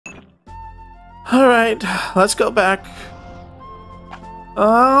Alright, let's go back.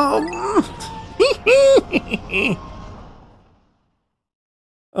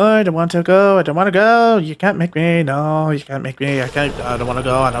 I don't want to go, I don't want to go. You can't make me, no, you can't make me. I don't want to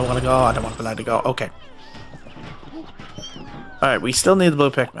go, I don't want to go, I don't want to let it go. Okay. Alright, we still need the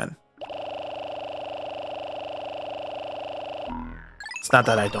blue Pikmin. It's not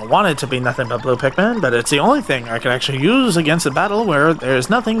that I don't want it to be nothing but blue Pikmin, but it's the only thing I can actually use against a battle where there's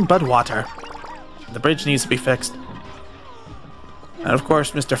nothing but water. The bridge needs to be fixed. And of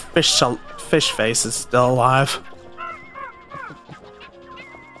course, Mr. Fish Face is still alive.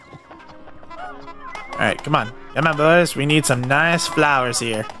 Alright, come on. Come on, boys. We need some nice flowers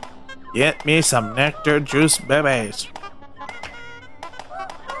here. Get me some nectar juice babies.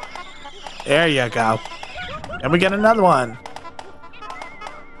 There you go. And we get another one.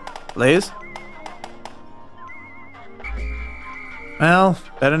 Please? Well,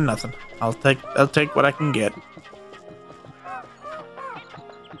 better than nothing. I'll take what I can get.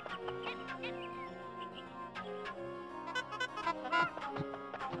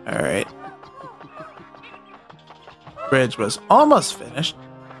 Alright. Bridge was almost finished.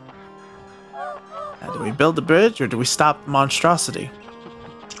 Now, do we build the bridge or do we stop the monstrosity?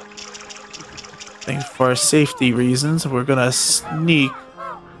 I think for safety reasons, we're gonna sneak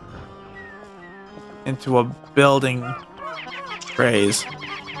into a building phrase.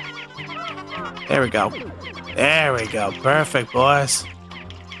 There we go. There we go. Perfect, boys.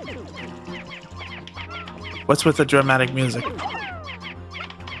 What's with the dramatic music?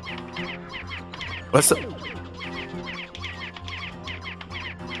 What's the...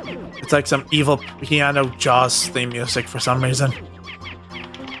 It's like some evil piano Jaws theme music for some reason.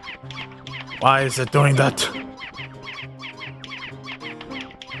 Why is it doing that?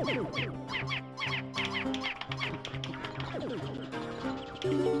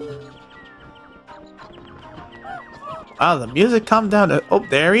 Oh, the music calmed down. Oh,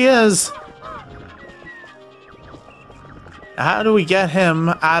 there he is. How do we get him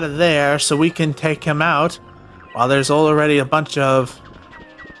out of there so we can take him out while there's already a bunch of...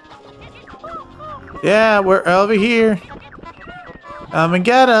 Yeah, we're over here. Come and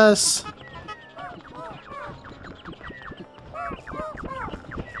get us.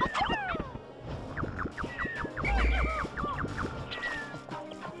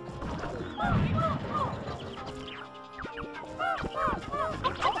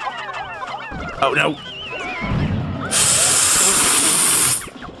 Oh no.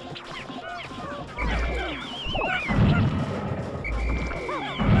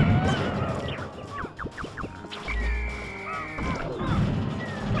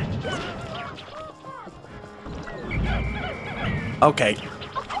 Okay.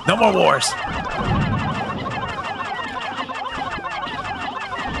 No more wars.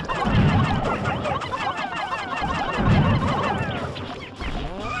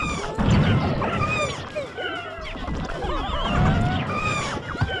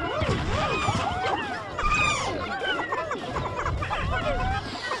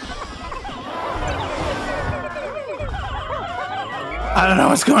 I don't know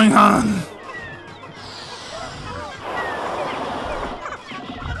what's going on.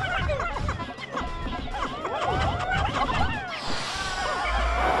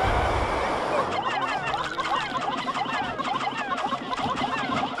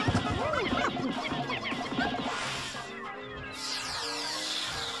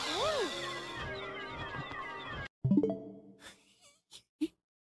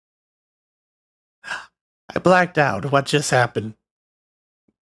 I blacked out. What just happened?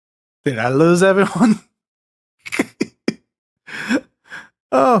 Did I lose everyone?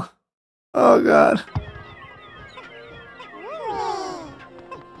 Oh God.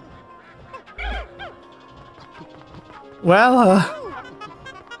 Well,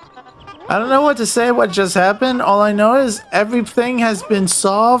 I don't know what to say what just happened. All I know is everything has been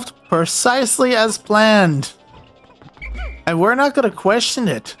solved precisely as planned. And we're not going to question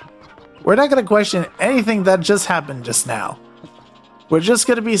it. We're not going to question anything that just happened just now. We're just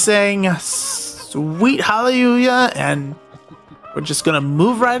going to be saying, sweet hallelujah, and we're just going to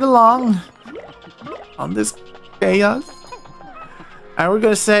move right along on this chaos. And we're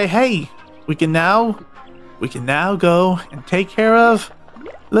going to say, hey, we can now go and take care of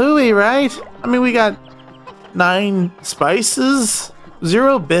Louie, right? I mean, we got 9 spices,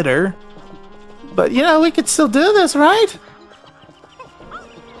 0 bitter, but you know, we could still do this, right?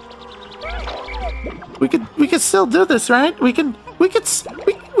 We could still do this, right? We can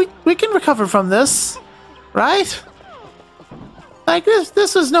recover from this, right? Like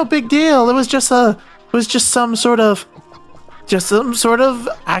this was no big deal. It was just some sort of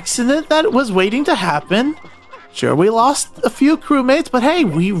accident that was waiting to happen. Sure, we lost a few crewmates, but hey,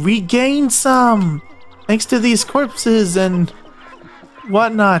 we regained some. Thanks to these corpses and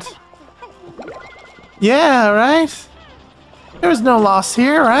whatnot. Yeah, right? There was no loss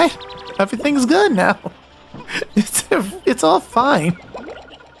here, right? Everything's good now. It's all fine.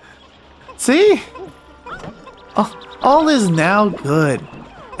 See? All is now good.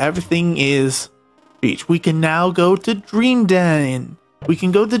 Everything is reached. We can now go to Dream Den. We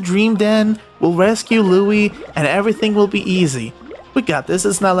can go to Dream Den, we'll rescue Louie, and everything will be easy. We got this.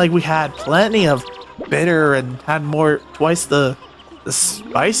 It's not like we had plenty of bitter and had twice the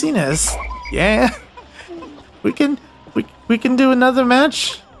spiciness. Yeah. We can do another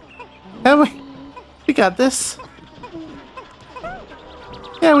match. And we got this.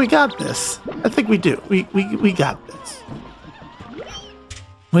 Yeah, we got this. I think we do. We got this.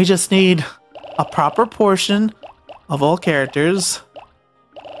 We just need a proper portion of all characters.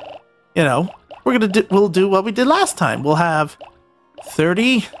 You know, we'll do what we did last time. We'll have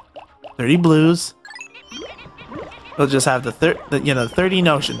 30 blues. We'll just have the 30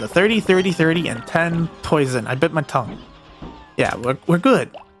 notion, the 30, and 10 poison. I bit my tongue. Yeah, we're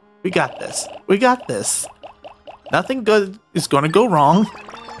good. We got this. We got this. Nothing good is going to go wrong.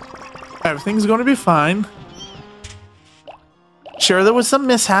 Everything's going to be fine. Sure, there was some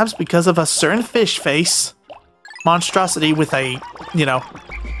mishaps because of a certain fish face monstrosity with a,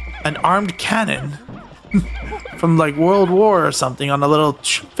 an armed cannon from like World War or something on a little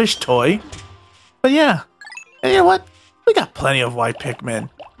fish toy. But yeah, and you know what? We got plenty of white Pikmin.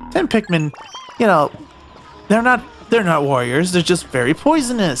 10 Pikmin, they're not warriors. They're just very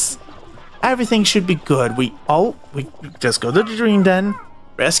poisonous. Everything should be good. We just go to the Dream Den,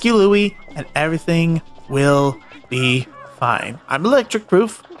 rescue Louie, and everything will be fine. I'm electric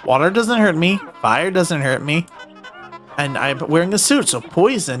proof. Water doesn't hurt me. Fire doesn't hurt me. And I'm wearing a suit, so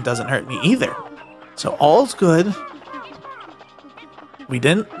poison doesn't hurt me either. So all's good. We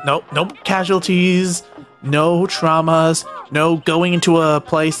didn't, no casualties, no traumas, no going into a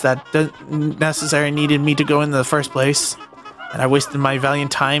place that didn't necessarily needed me to go in the first place. And I wasted my valiant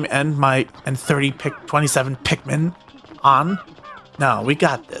time and 27 Pikmin on. No, we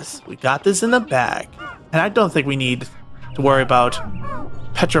got this. We got this in the bag. And I don't think we need to worry about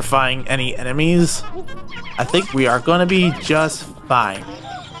petrifying any enemies. I think we are going to be just fine.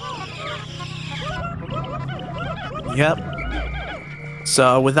 Yep.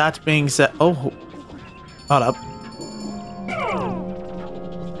 So with that being said, oh, hold up.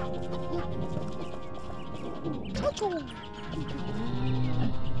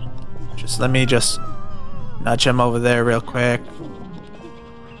 Let me just nudge him over there real quick.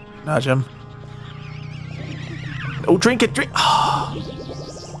 Nudge him. Oh, drink it, drink. Oh.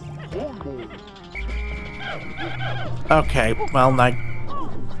 Okay, well, my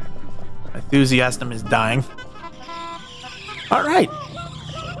enthusiasm is dying. All right.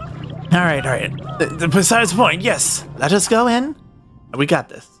 Besides the point, yes. Let us go in. We got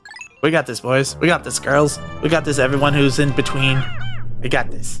this. We got this, boys. We got this, girls. We got this, everyone who's in between. We got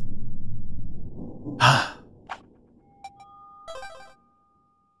this. I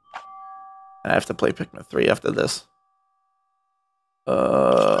have to play Pikmin 3 after this.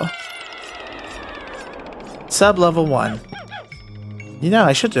 Sub level 1.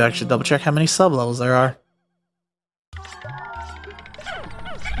 I should actually double check how many sub levels there are.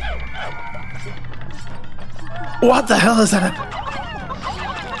 What the hell is that?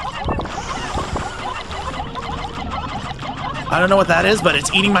 I don't know what that is, but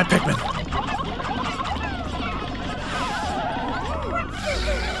it's eating my Pikmin.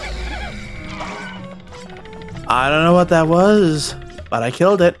 I don't know what that was, but I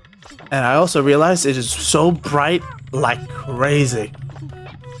killed it. And I also realized it is so bright like crazy.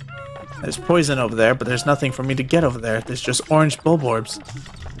 There's poison over there, but there's nothing for me to get over there. There's just orange bulborbs.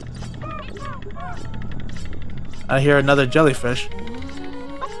 I hear another jellyfish.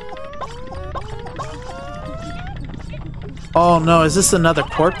 Oh no, is this another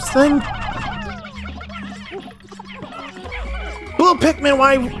corpse thing? Blue Pikmin,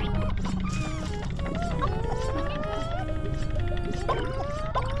 why?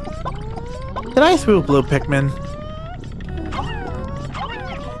 Did I throw a blue Pikmin?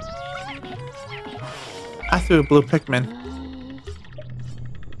 I threw a blue Pikmin.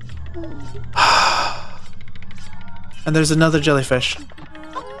 And there's another jellyfish.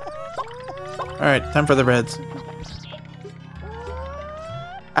 Alright, time for the reds.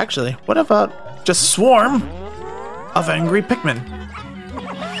 Actually, what about just a swarm of angry Pikmin?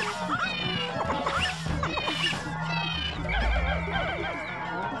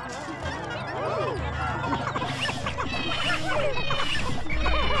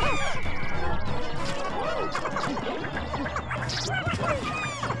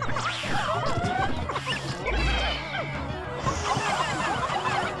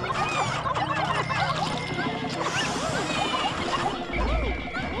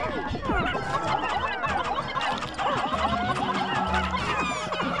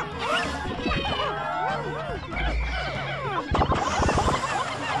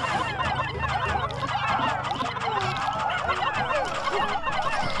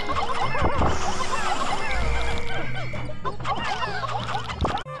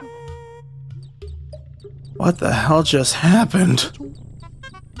 What the hell just happened?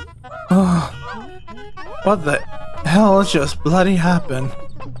 Oh, what the hell just bloody happened?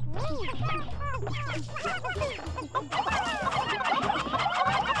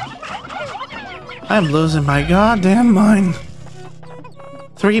 I'm losing my goddamn mind.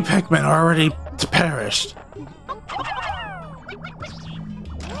 3 Pikmin already perished.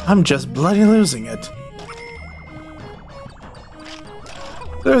 I'm just bloody losing it.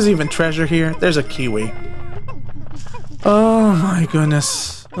 There's even treasure here. There's a kiwi. Oh my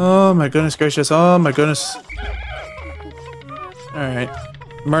goodness. Oh my goodness gracious. Oh my goodness. Alright.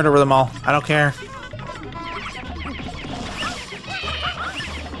 Murder them all. I don't care.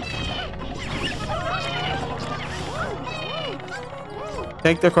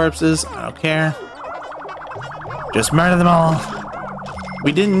 Take their corpses. I don't care. Just murder them all.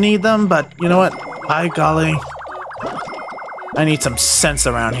 We didn't need them, but you know what? By golly. I need some sense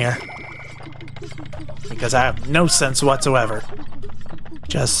around here. Because I have no sense whatsoever.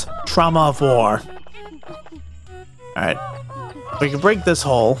 Just trauma of war. Alright. We can break this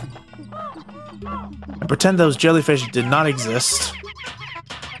hole. And pretend those jellyfish did not exist.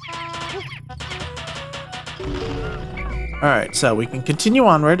 Alright, so we can continue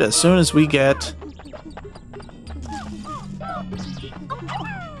onward as soon as we get...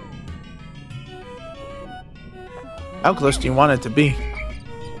 How close do you want it to be?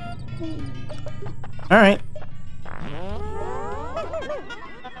 Alright.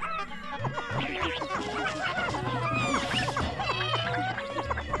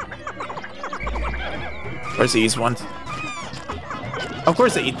 Where's these ones? Of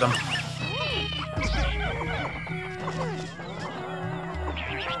course they eat them.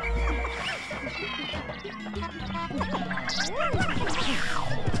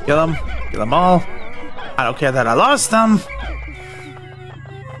 Kill them. Kill them all. I don't care that I lost them.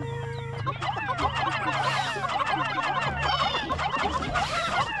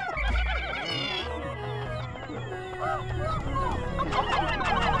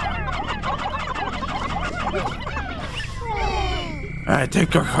 Alright,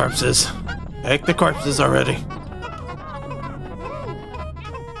 take your corpses. Take the corpses already.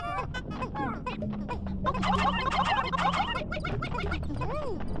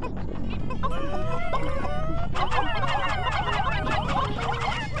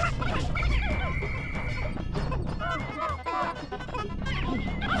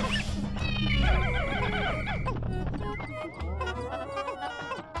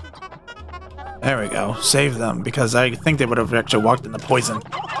 There we go. Save them, because I think they would have actually walked in the poison.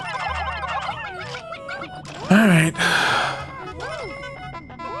 Alright.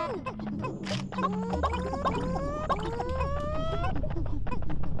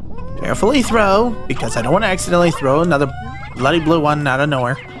 Carefully throw, because I don't want to accidentally throw another bloody blue one out of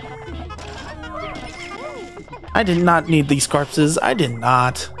nowhere. I did not need these corpses. I did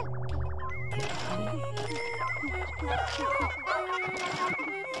not.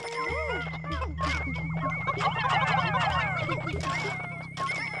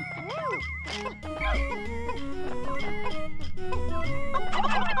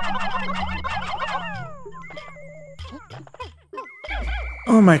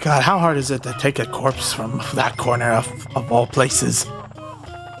 Oh my god, how hard is it to take a corpse from that corner of all places?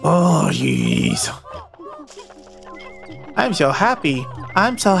 Oh, jeez. I'm so happy.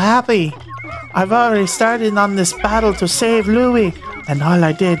 I'm so happy. I've already started on this battle to save Louie, and all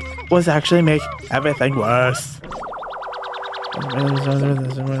I did was actually make everything worse.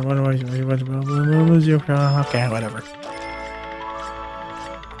 Okay, whatever.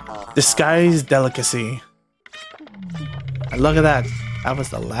 Disguised delicacy. And look at that. That was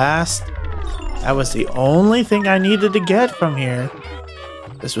the last. That was the only thing I needed to get from here.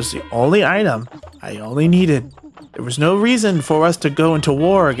 This was the only item I only needed. There was no reason for us to go into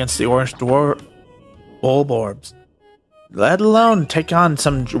war against the orange bulborbs. Let alone take on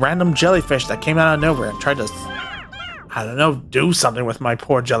some random jellyfish that came out of nowhere and tried to, I don't know, do something with my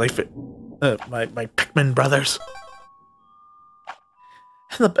poor jellyfish. My Pikmin brothers.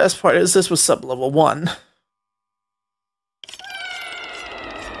 And the best part is this was sub-level 1.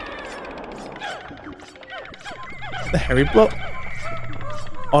 The hairy blow.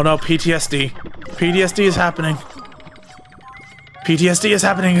 Oh no, PTSD. PTSD is happening. PTSD is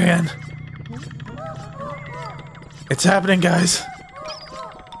happening again. It's happening, guys.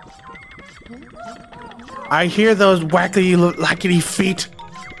 I hear those wackety, lackety feet.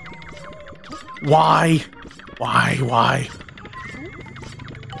 Why? Why?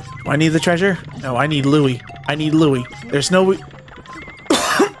 Do I need the treasure? No, I need Louie. I need Louie. There's no...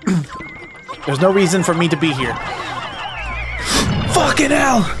 There's no reason for me to be here. Fucking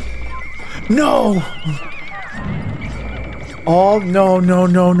hell! No!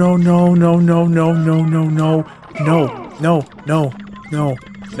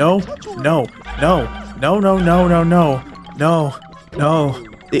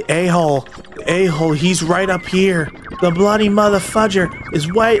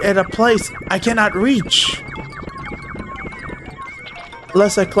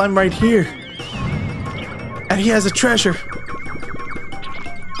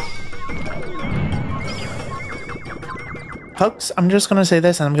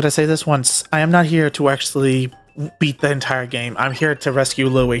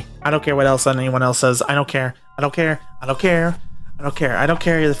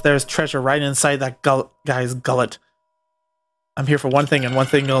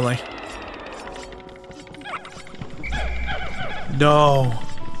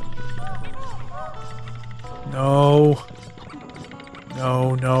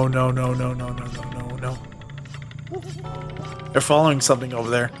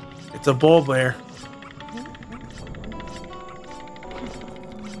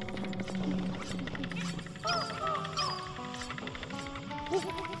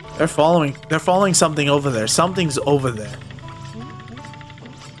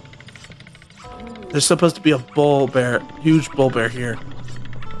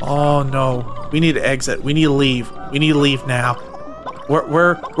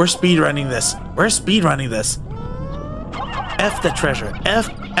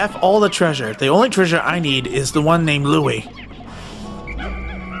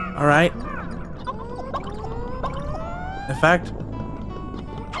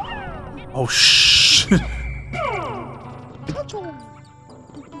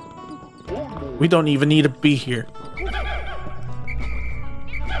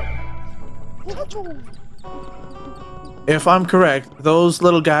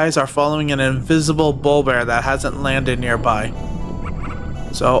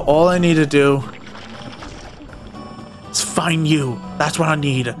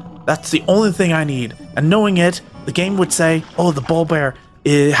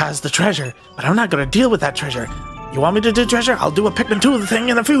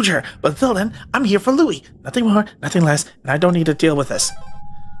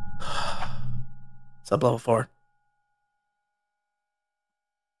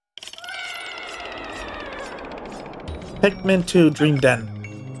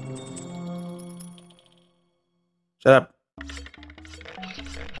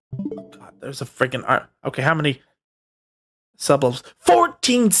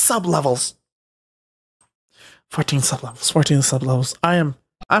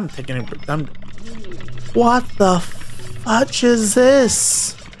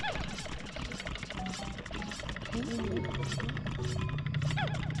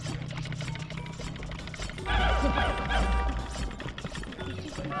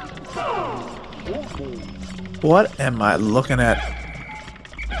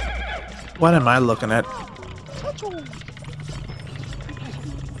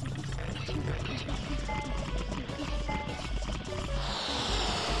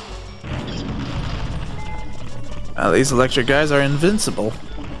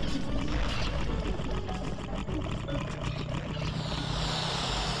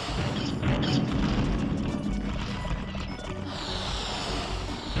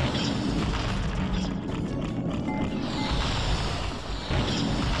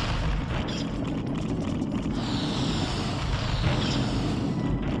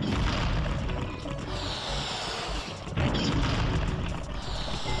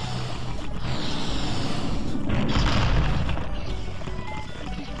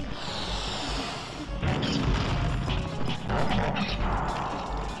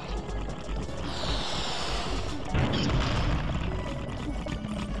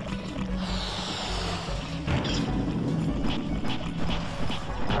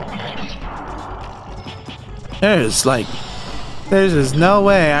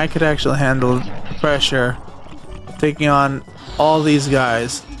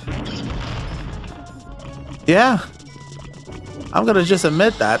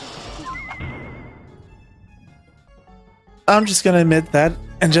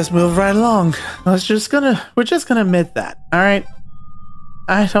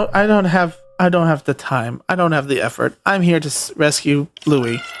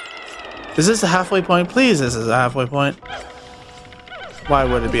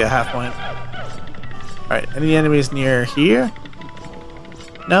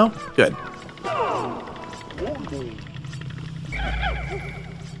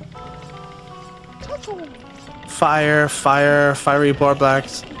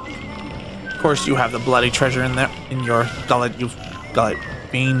 course you have the bloody treasure in there, in your gullet, you gullet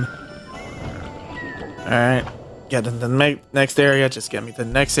bean. Alright. Get in the next area. Just get me to the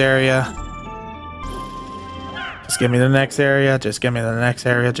next area. Just give me the next area. Just give me the next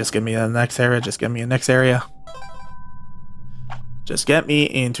area. Just give me the next area. Just give me the next area. Just get me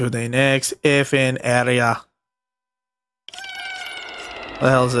into the next effing area. What the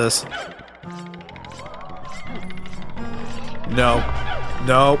hell is this? No.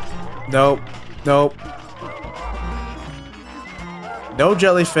 Nope. Nope. Nope. No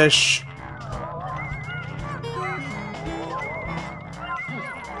jellyfish.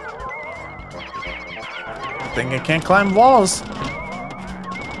 I think I can't climb walls.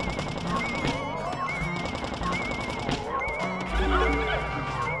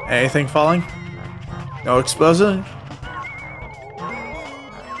 Anything falling? No explosion?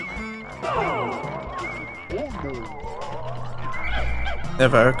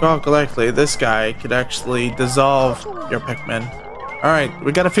 If I recall correctly, this guy could actually dissolve your Pikmin. Alright,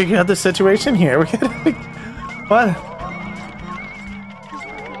 we gotta figure out the situation here. We gotta... What?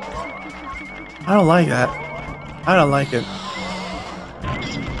 I don't like that. I don't like it.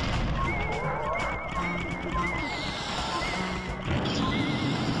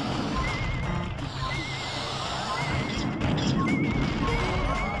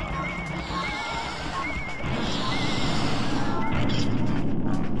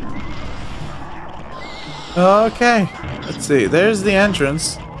 Okay, let's see. There's the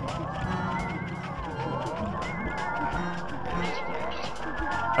entrance.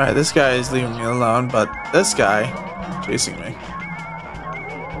 Alright, this guy is leaving me alone, but this guy is chasing me.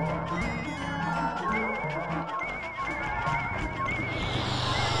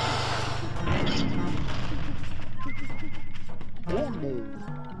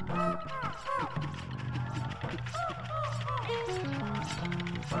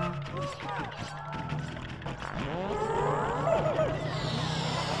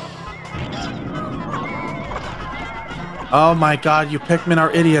 Oh my god, you Pikmin are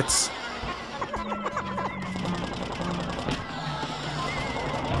idiots.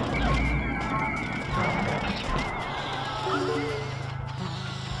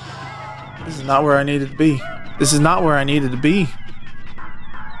 This is not where I needed to be. This is not where I needed to be.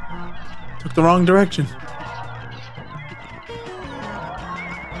 Took the wrong direction.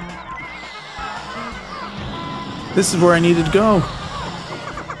 This is where I needed to go.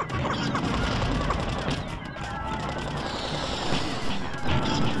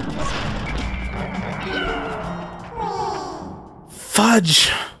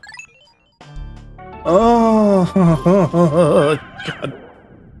 Fudge! Oh, God.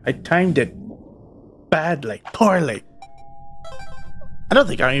 I timed it badly, poorly. I don't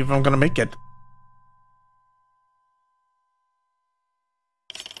think I'm even gonna make it.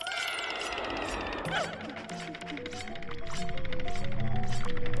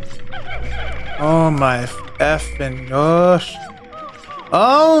 Oh my effing gosh.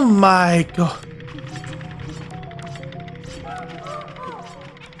 Oh my god.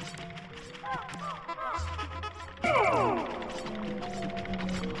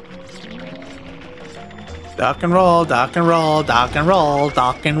 Duck and roll, duck and roll, duck and roll,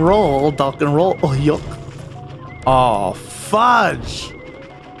 duck and roll, duck and roll. Oh, yuck. Oh, fudge.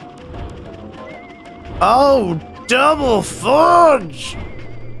 Oh, double fudge.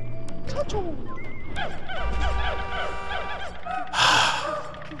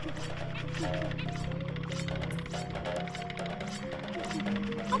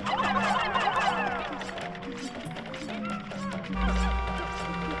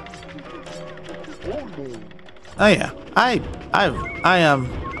 Oh yeah, I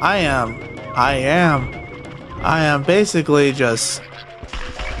am basically just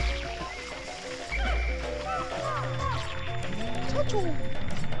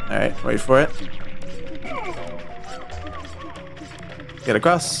alright, wait for it. Get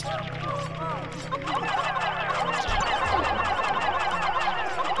across.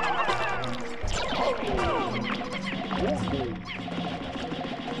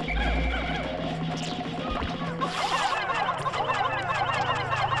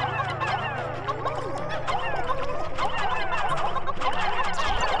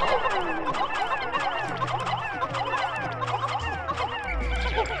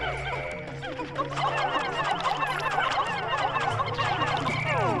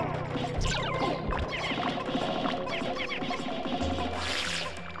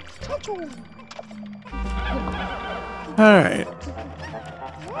 Alright.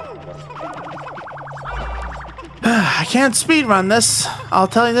 I can't speedrun this. I'll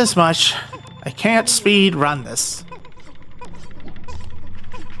tell you this much. I can't speedrun this.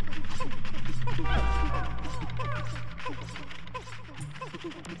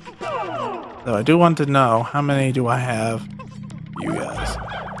 Though I do want to know, how many do I have? You guys.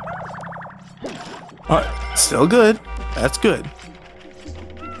 Alright, still good. That's good.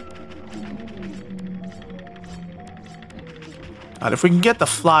 Alright, if we can get the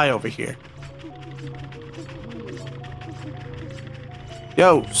fly over here.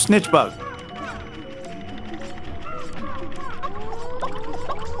 Yo, snitch bug.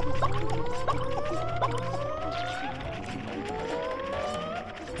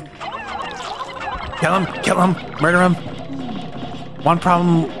 Kill him, murder him. One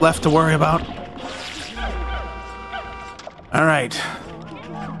problem left to worry about. Alright.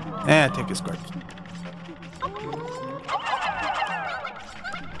 Take his corpse.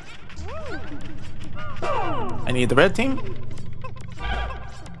 I need the red team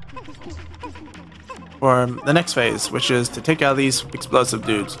for the next phase, which is to take out these explosive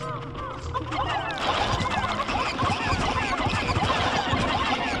dudes.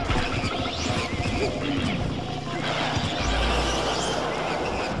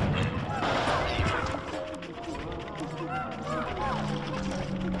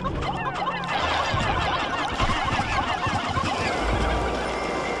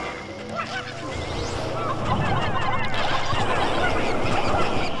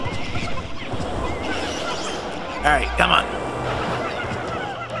 Alright, come on.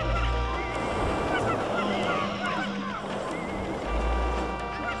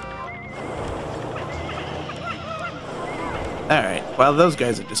 Alright, while those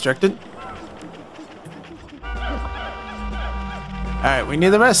guys are distracted. Alright, we need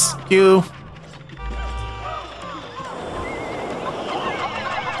the rescue.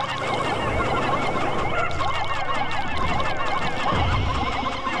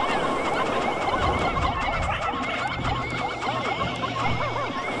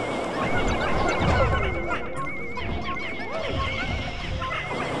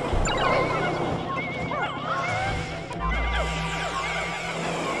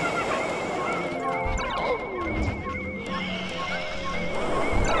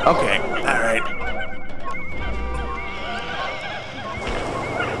 Okay, alright.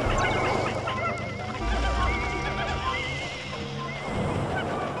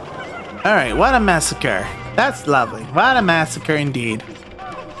 Alright, what a massacre. That's lovely. What a massacre indeed.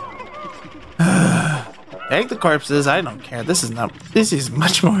 Take the corpses, I don't care. This is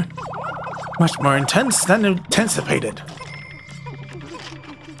much more intense than anticipated.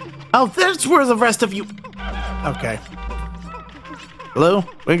 Oh, there's where the rest of you... Okay. Blue,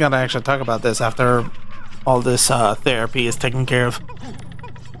 we gotta actually talk about this after all this therapy is taken care of.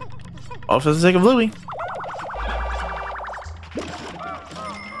 All for the sake of Louie.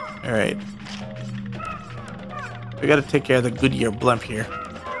 Alright. We gotta take care of the Goodyear blimp here.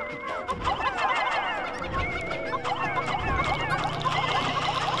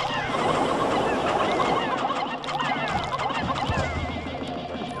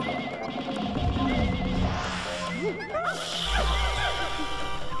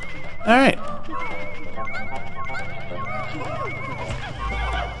 Alright.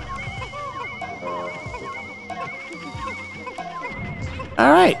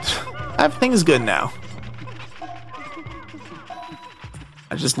 Alright. Everything's good now.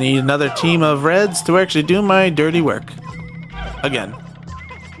 I just need another team of reds to actually do my dirty work. Again.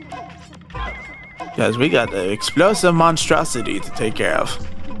 Because we got the explosive monstrosity to take care of.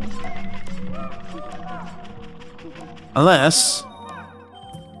 Unless...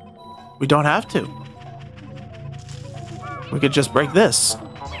 we don't have to. We could just break this.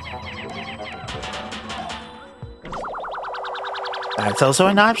 That's also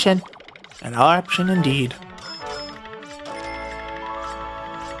an option. An option indeed.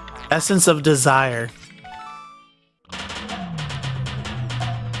 Essence of desire.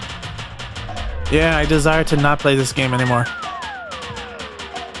 Yeah, I desire to not play this game anymore.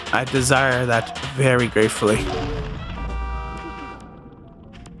 I desire that very gratefully.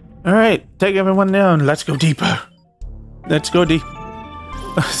 Alright, take everyone down. Let's go deeper. Let's go deep.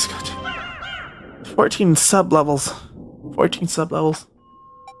 Let's go deep. 14 sub-levels. 14 sub-levels.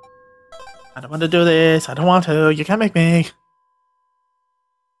 I don't want to do this. I don't want to. You can't make me.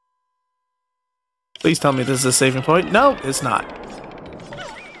 Please tell me this is a saving point. No, it's not.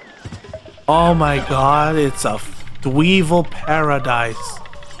 Oh my god, it's a Dweevil paradise.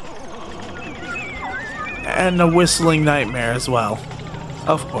 And a whistling nightmare as well.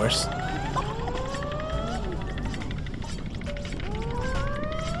 Of course.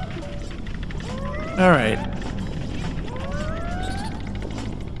 Alright.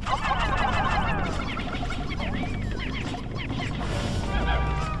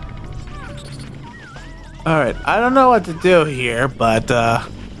 Alright, I don't know what to do here, but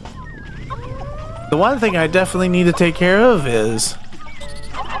The one thing I definitely need to take care of is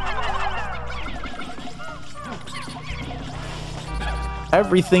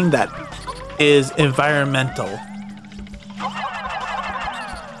everything that is environmental.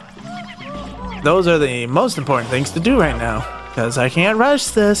 Those are the most important things to do right now, because I can't rush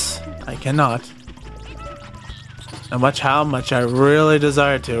this. I cannot. No much how much I really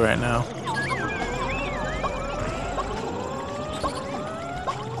desire to right now.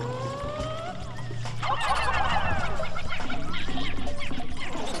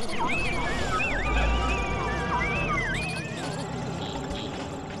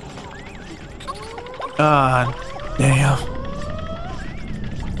 God damn.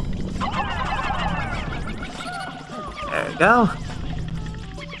 There we go.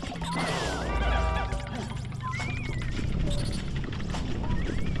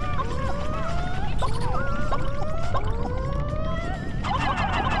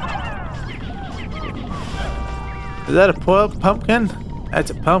 Is that a pumpkin? That's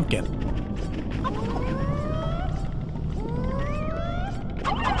a pumpkin.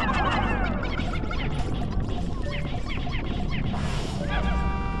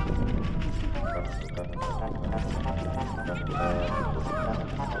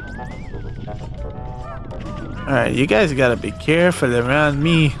 Alright, you guys gotta be careful around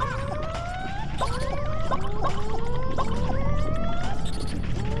me.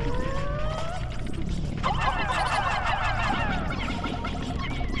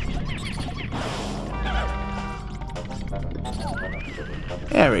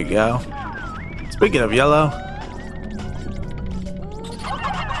 There we go. Speaking of yellow.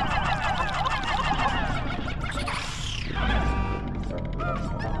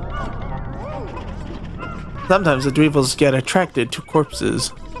 Sometimes the dweevils get attracted to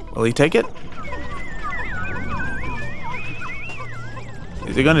corpses. Will he take it?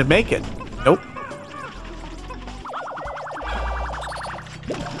 Is he gonna make it? Nope.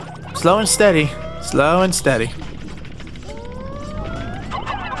 Slow and steady. Slow and steady.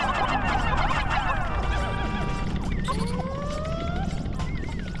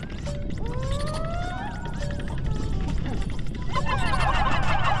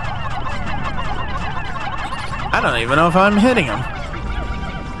 I don't even know if I'm hitting him.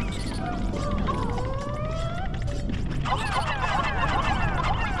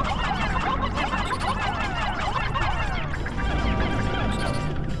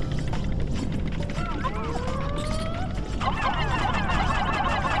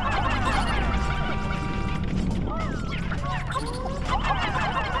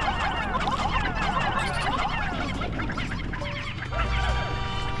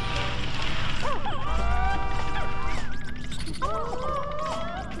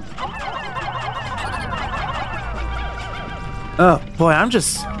 Oh boy, I'm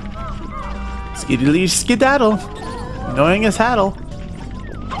just skiddly skedaddle, annoying as haddle.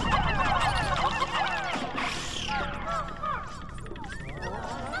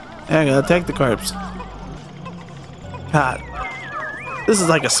 There you go, take the corpse. God, this is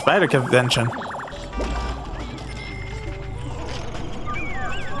like a spider convention.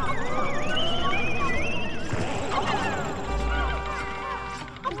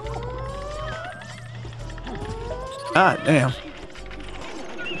 Ah, damn.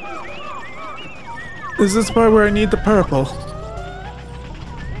 Is this part where I need the purple?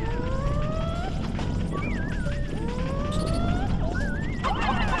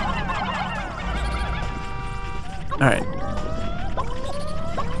 Alright.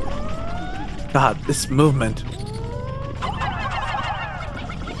 God, this movement.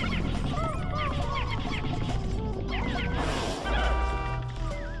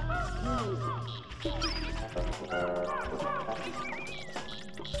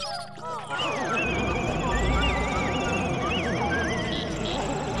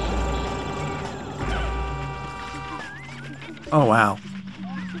 Oh, wow.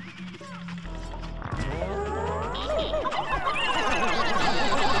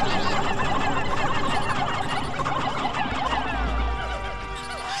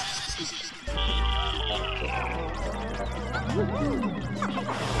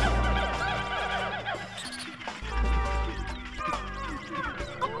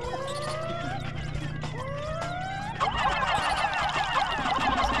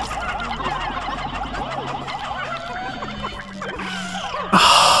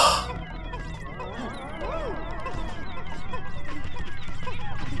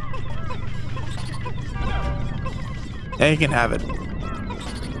 Yeah, you can have it.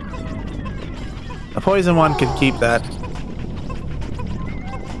 The poison one can keep that.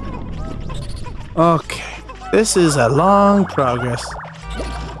 Okay. This is a long progress.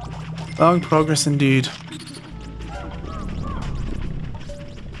 Long progress indeed.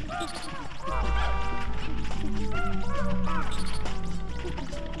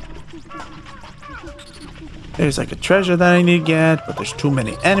 There's like a treasure that I need to get, but there's too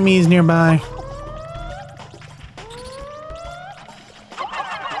many enemies nearby.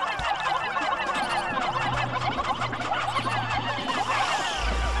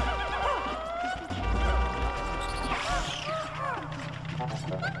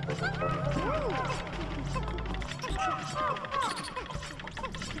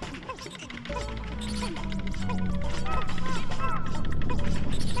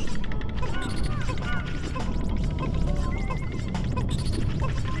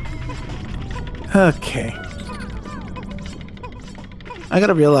 Okay. I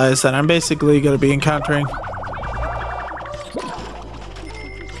gotta realize that I'm basically gonna be encountering...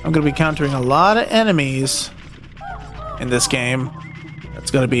 I'm gonna be encountering a lot of enemies in this game.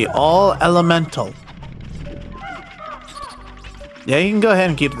 It's gonna be all elemental. Yeah, you can go ahead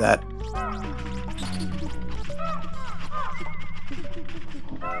and keep that.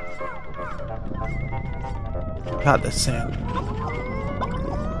 God, the sand.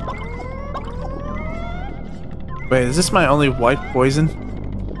 Wait, is this my only white poison?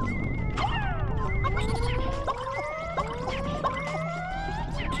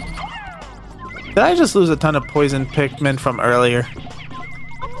 Did I just lose a ton of poison Pikmin from earlier?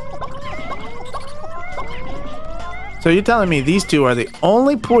 So you're telling me these two are the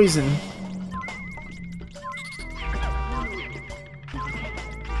only poison?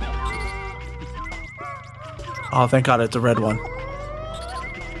 Oh, thank God it's a red one.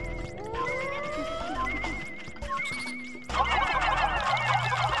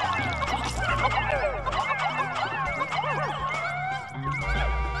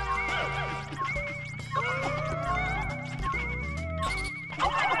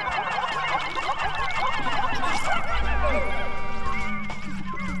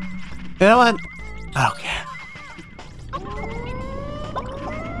 You know what? I don't care.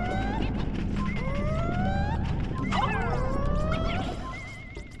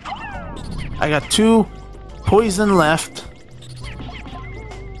 I got 2 poison left.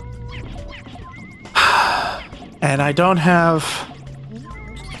 And I don't have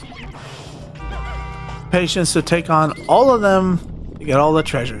patience to take on all of them to get all the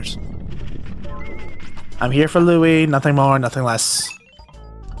treasures. I'm here for Louis, nothing more, nothing less.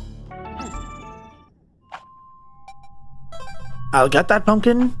 I'll get that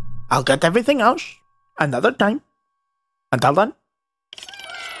pumpkin. I'll get everything else another time. Until then.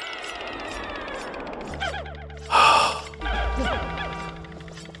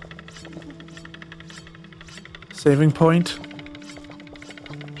 Saving point.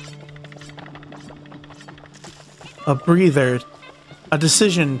 A breather. A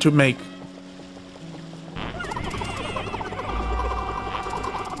decision to make.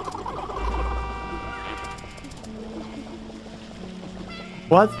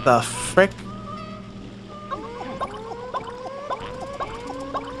 What the frick?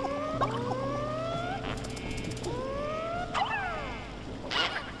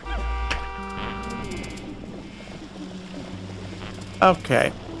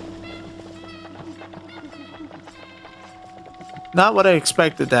 Okay. Not what I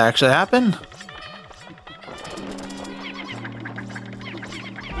expected to actually happen.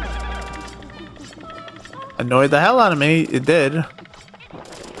 Annoyed the hell out of me, it did.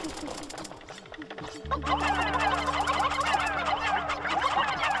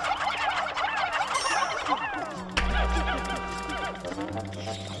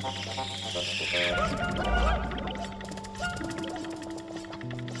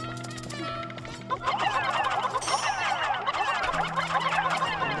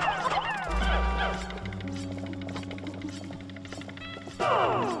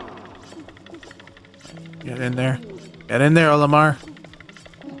 Get in there. Get in there, Olimar.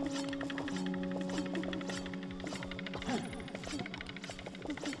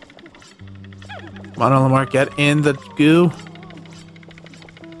 Come on, Olimar, get in the goo.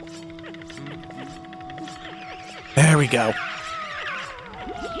 There we go.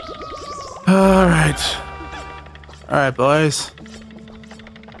 Alright. Alright, boys.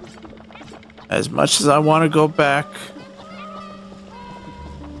 As much as I want to go back,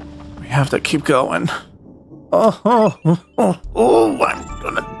 we have to keep going. Oh, I'm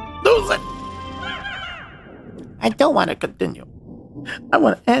gonna lose it. I don't want to continue. I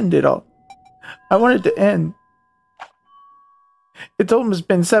want to end it all. I want it to end. It's almost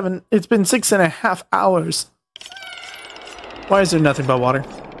been 6.5 hours. Why is there nothing but water?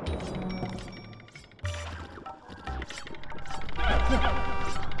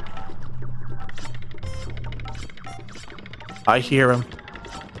 I hear him.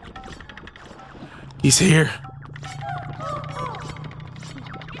 He's here.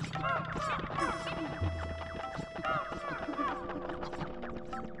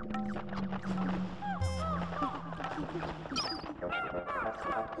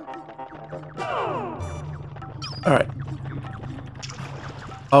 Alright.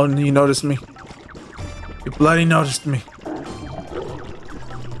 Oh, and you noticed me. You bloody noticed me.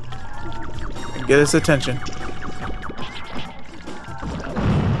 Get his attention.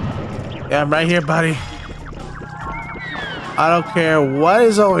 Yeah, I'm right here, buddy. I don't care what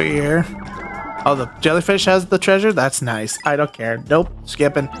is over here. Oh, the jellyfish has the treasure? That's nice. I don't care. Nope.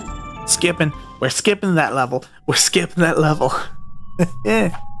 Skipping. Skipping. We're skipping that level. We're skipping that level.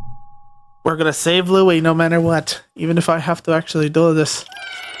 We're gonna save Louie no matter what. Even if I have to actually do this.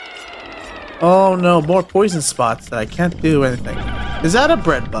 Oh no, more poison spots that I can't do anything. Is that a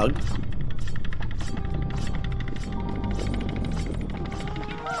bread bug?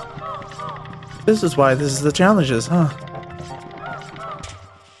 This is why this is the challenges, huh?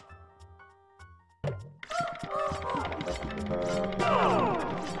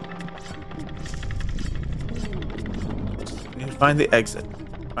 Need to find the exit.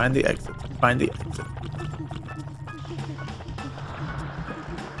 Find the exit. Find the exit.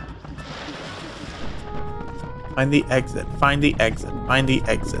 Find the exit. Find the exit. Find the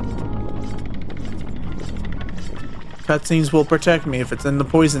exit. Cutscenes will protect me if it's in the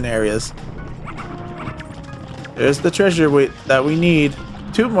poison areas. There's the treasure that we need.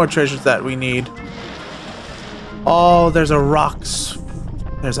 2 more treasures that we need. Oh, there's a rock.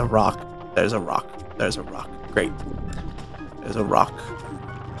 There's a rock. There's a rock. There's a rock. Great. There's a rock.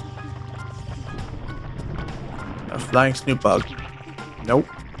 A flying snoop bug. Nope.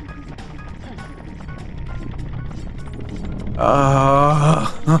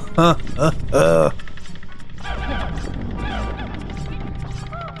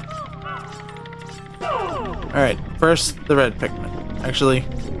 Alright, first the red Pikmin. Actually,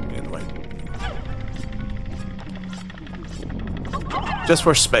 either way. Just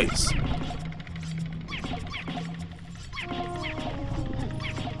for space.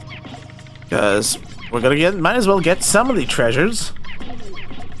 Because we're gonna might as well get some of the treasures.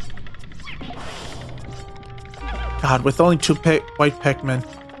 God, with only 2 white Pikmin,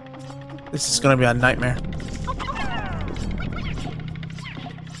 this is gonna be a nightmare.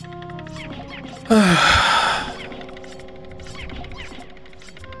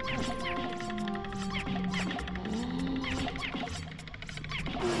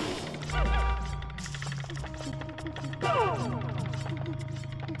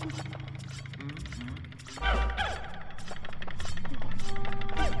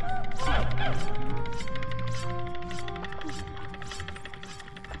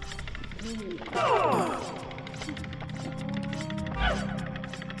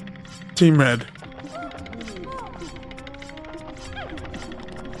 Team Red.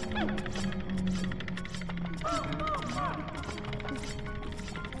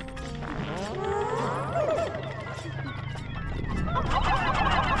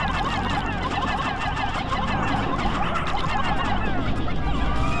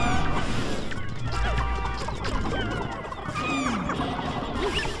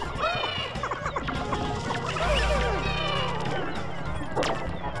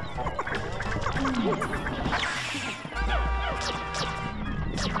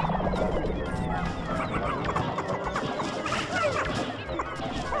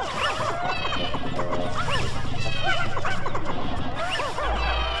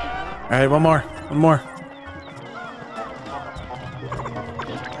 All right, one more. One more.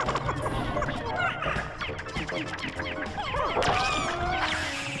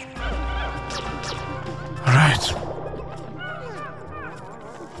 All right.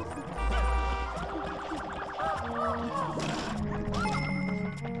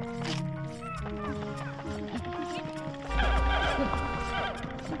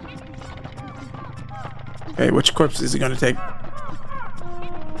 Okay, which corpse is he going to take?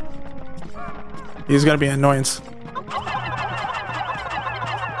 He's gonna be an annoyance.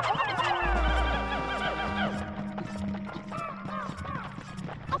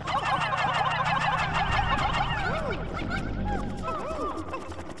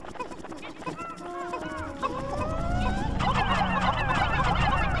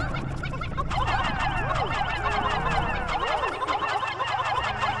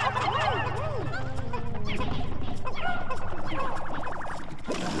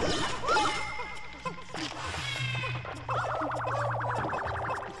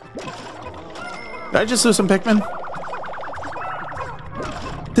 Did I just lose some Pikmin?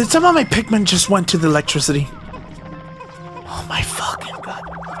 Did some of my Pikmin just went to the electricity? Oh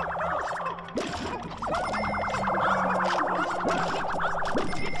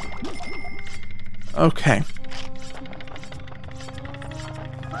Okay.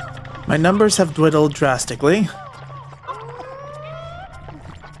 My numbers have dwindled drastically.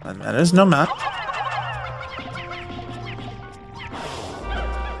 That is no map.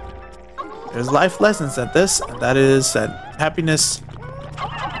 There's life lessons at this, and that is that happiness.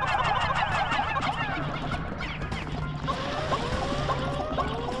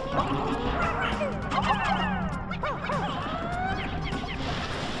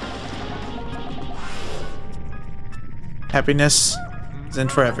 Happiness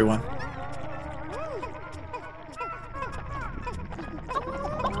isn't for everyone.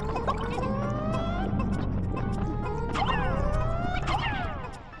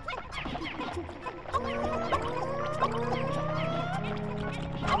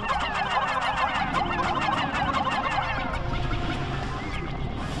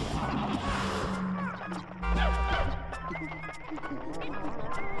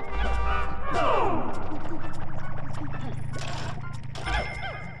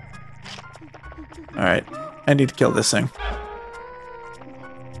 Alright, I need to kill this thing.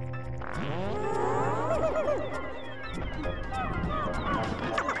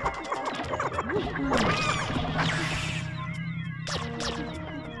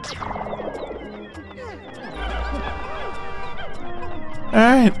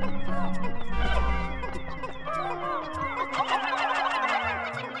 Alright.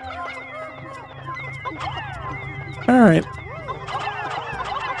 Alright.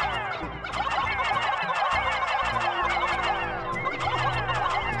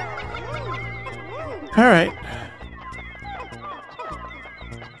 Alright.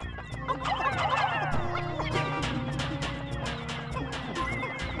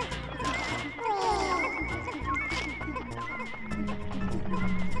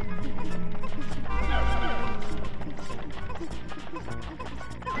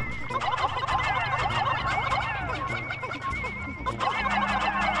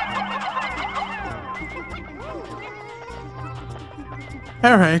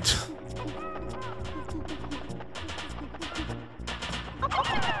 Alright.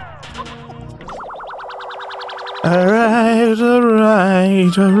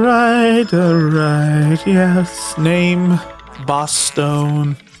 Alright, yes. Name, Boss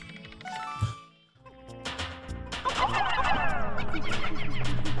Stone.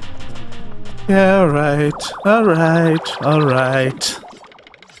 Yeah, alright.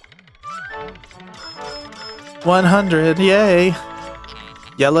 100, yay.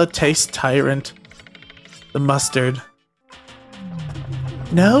 Yellow Taste Tyrant. The mustard.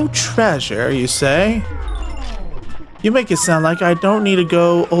 No treasure, you say? You make it sound like I don't need to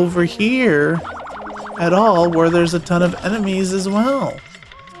go over here at all, where there's a ton of enemies as well.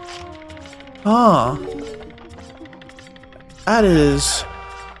 Huh. That is,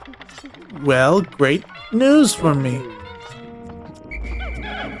 well, great news for me.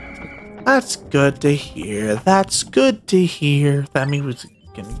 That's good to hear. That's good to hear. That means we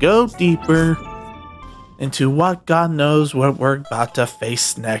can go deeper into what God knows what we're about to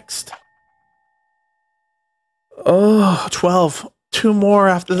face next. Oh, 12. 2 more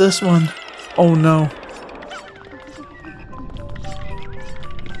after this one. Oh no.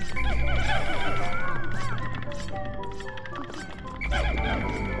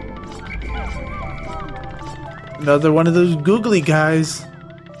 Another one of those googly guys.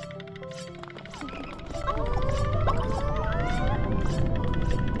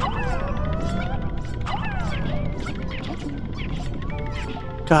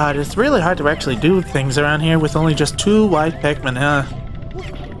 God, it's really hard to actually do things around here with only just 2 white Pikmin, huh?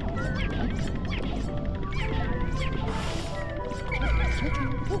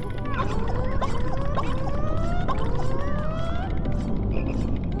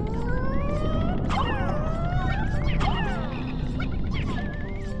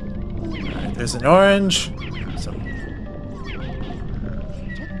 Alright, there's an orange.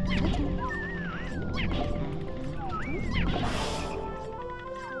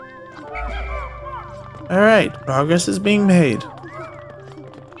 Alright, progress is being made.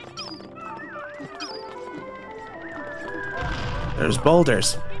 There's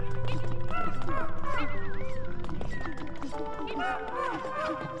boulders.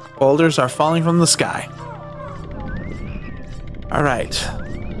 Boulders are falling from the sky. Alright.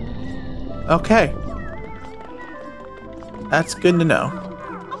 Okay. That's good to know.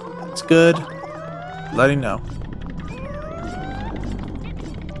 That's good. Letting know.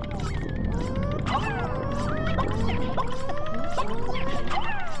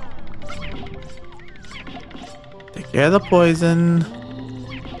 Yeah, the poison.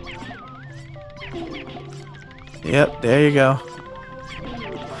 Yep, there you go.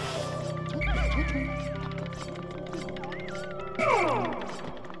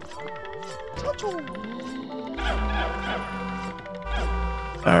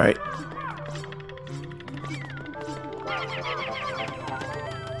 All right.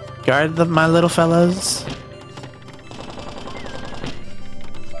 Guard my little fellas.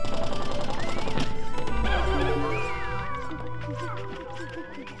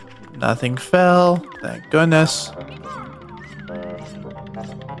 Nothing fell. Thank goodness.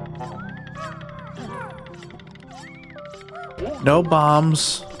 No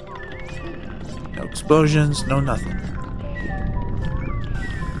bombs. No explosions. No nothing.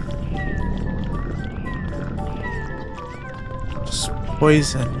 Just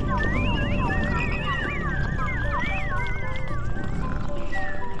poison.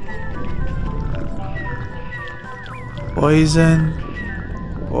 Poison.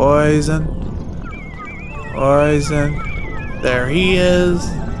 Poison. Poison. There he is.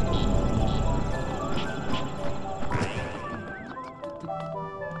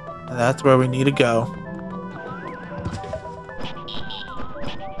 And that's where we need to go.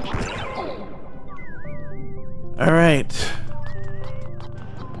 All right.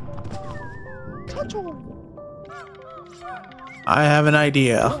 I have an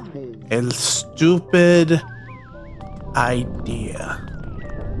idea. A stupid idea.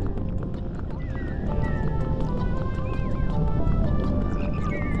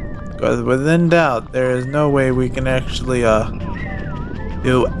 Because within doubt, there is no way we can actually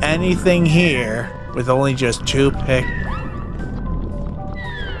do anything here with only just 2 pick.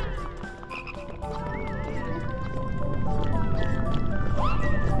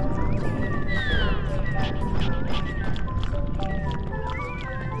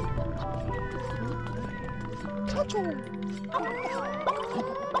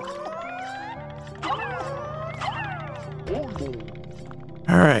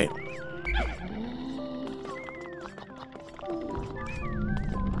 All right.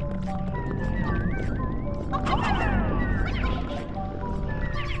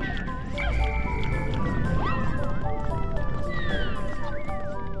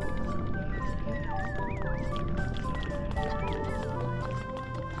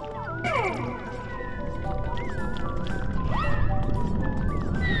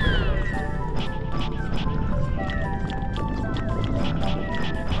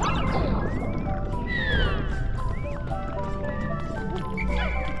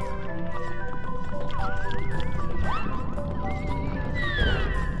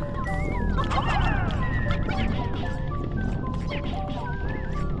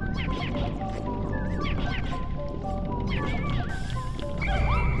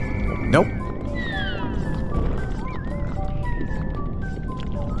 Nope.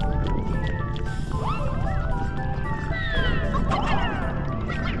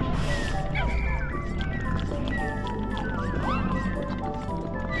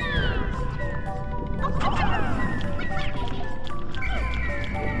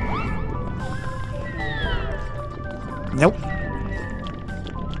 Nope.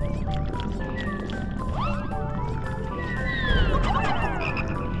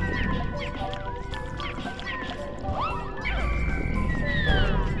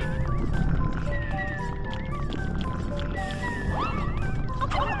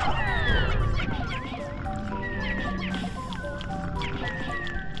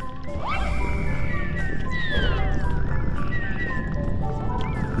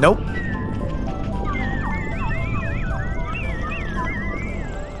 Nope.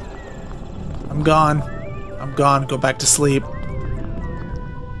 I'm gone. I'm gone. Go back to sleep.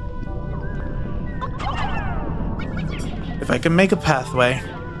 If I can make a pathway.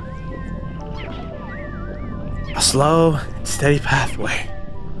 A slow, steady pathway.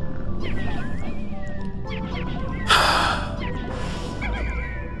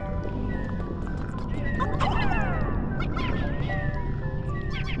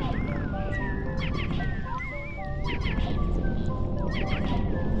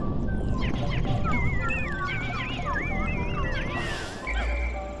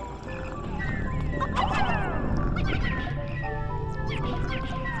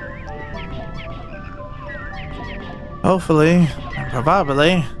 Hopefully,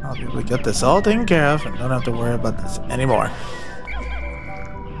 probably, I'll be able to get this all taken care of and don't have to worry about this anymore.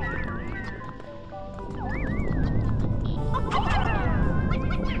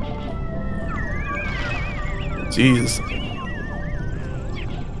 Jeez.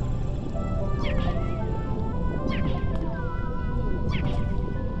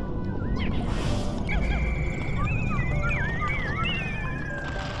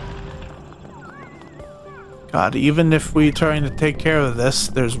 God, even if we're trying to take care of this,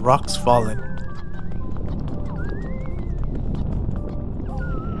 there's rocks falling.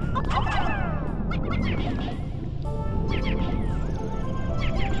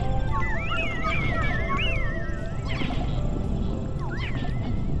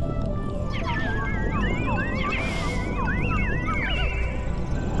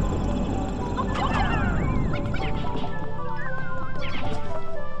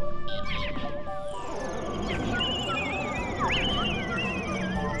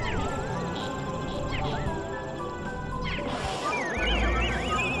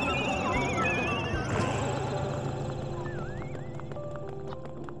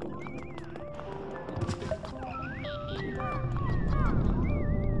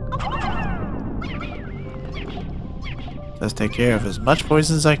 Let's take care of as much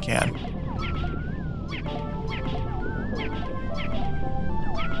poison as I can.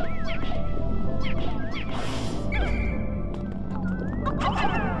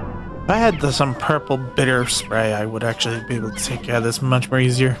 If I had some purple bitter spray, I would actually be able to take care of this much more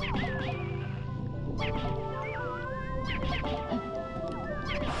easier.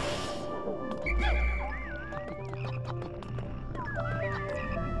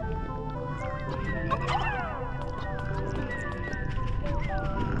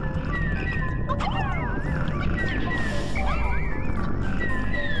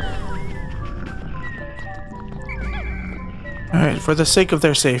 Alright, for the sake of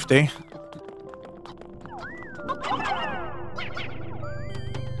their safety.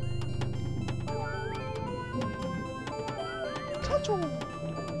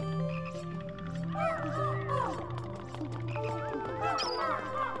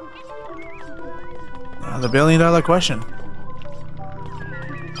 Now the billion-dollar question.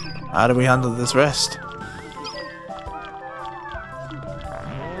 How do we handle this rest?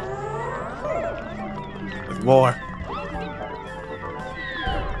 With war.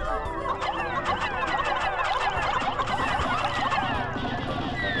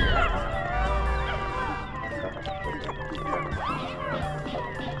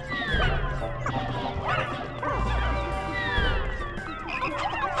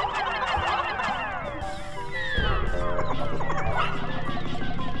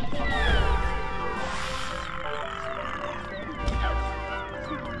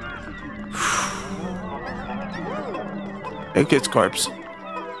 Big kid's corpse.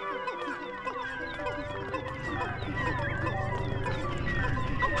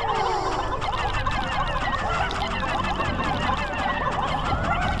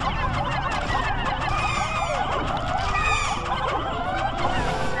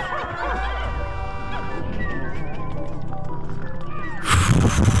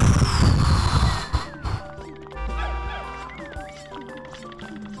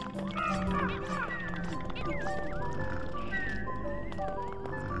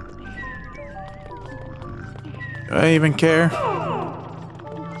 Do I even care?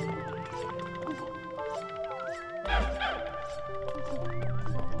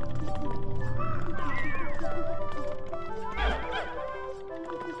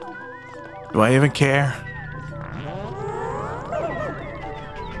 Do I even care?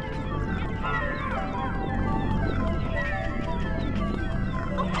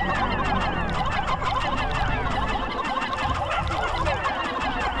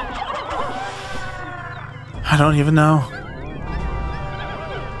 I don't even know.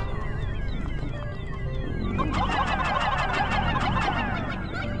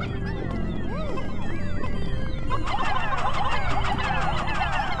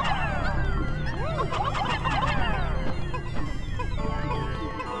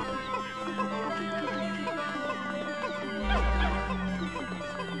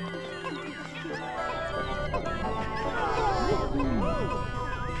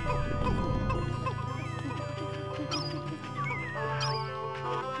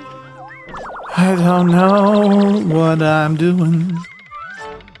 I don't know what I'm doing.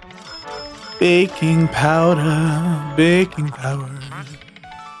 Baking powder, baking powder.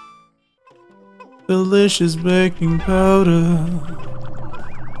 Delicious baking powder.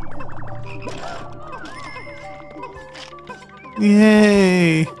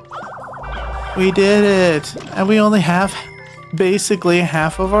 Yay! We did it! And we only have basically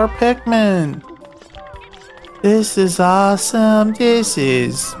half of our Pikmin. This is awesome. This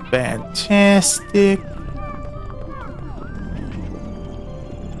is fantastic.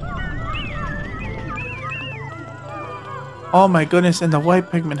 Oh my goodness, and the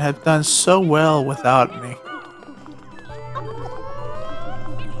white Pikmin have done so well without me.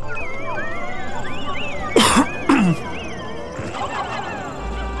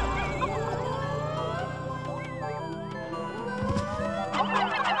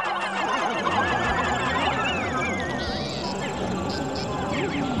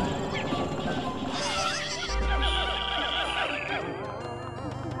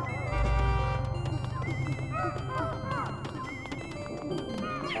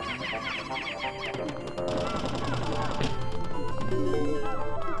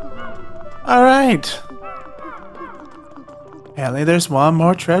 Alright. Apparently there's one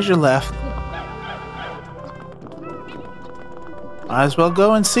more treasure left. Might as well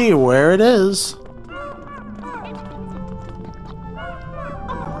go and see where it is.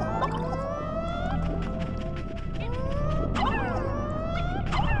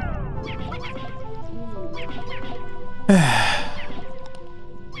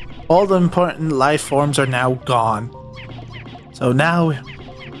 All the important life forms are now gone. So now,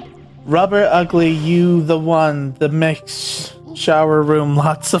 Rubber Ugly, you the one, the mix, shower room,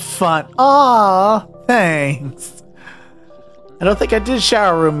 lots of fun. Aw, thanks. I don't think I did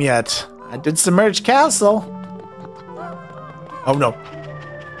shower room yet. I did Submerged Castle. Oh no.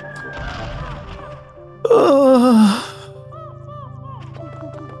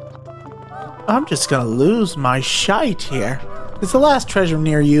 I'm just gonna lose my shite here. It's the last treasure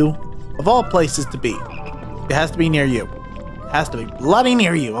near you, of all places to be. It has to be near you. It has to be bloody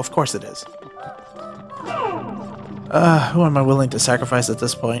near you. Of course it is. Who am I willing to sacrifice at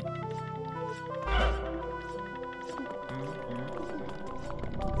this point?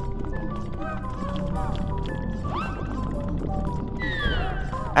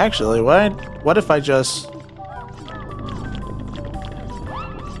 Actually, what if I just...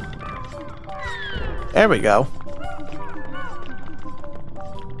 There we go.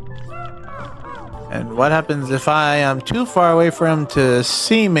 And what happens if I am too far away for him to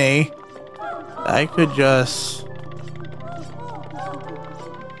see me? I could just...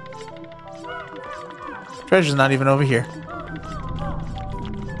 Treasure's not even over here.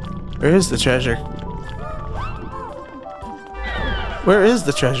 Where is the treasure? Where is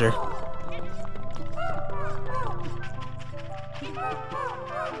the treasure?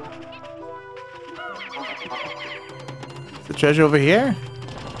 Is the treasure over here?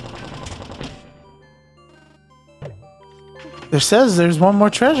 There says there's one more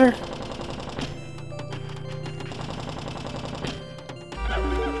treasure.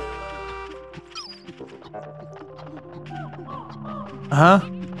 Uh-huh.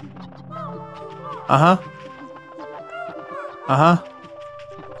 Uh-huh. Uh-huh.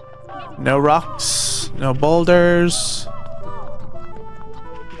 No rocks, no boulders.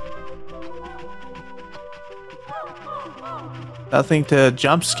 Nothing to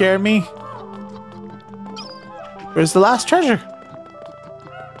jump scare me. Where's the last treasure?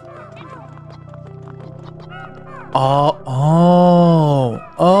 Oh.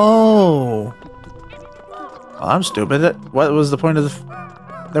 Well, I'm stupid. What was the point of the...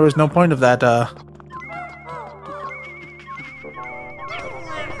 There was no point of that,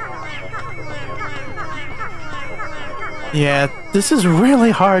 Yeah, this is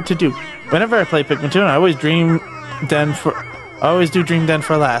really hard to do. Whenever I play Pikmin 2, I always do Dream Den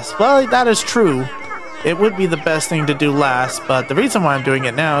for last. Well, that is true. It would be the best thing to do last, but the reason why I'm doing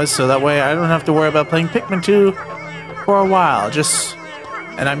it now is so that way I don't have to worry about playing Pikmin 2 for a while.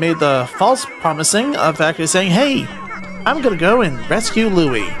 And I made the false promising of actually saying, hey, I'm gonna go and rescue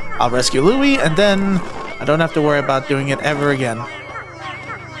Louie. I'll rescue Louie, and then I don't have to worry about doing it ever again.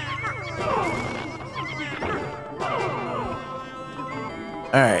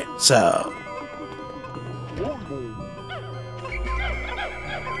 Alright, so...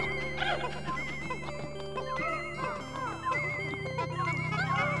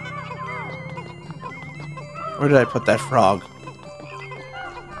 Where did I put that frog?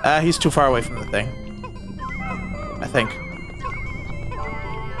 He's too far away from the thing. I think.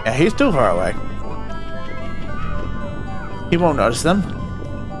 Yeah, he's too far away. He won't notice them.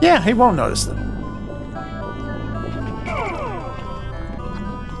 Yeah, he won't notice them.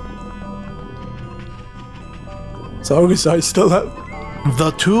 As long as I still have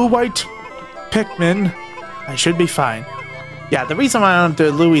the 2 white Pikmin, I should be fine. Yeah, the reason why I want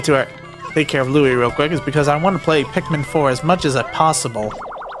to Louie to take care of Louie real quick is because I want to play Pikmin 4 as much as possible.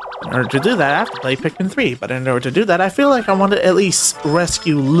 In order to do that, I have to play Pikmin 3, but in order to do that, I feel like I want to at least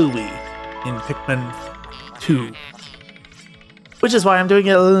rescue Louie in Pikmin 2. Which is why I'm doing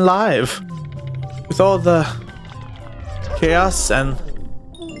it live. With all the chaos and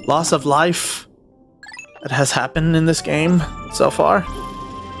loss of life that has happened in this game so far.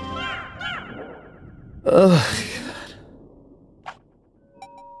 Ugh.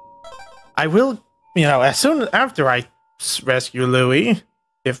 I will, as soon after I rescue Louie,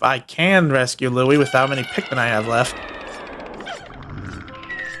 if I can rescue Louie with how many Pikmin I have left.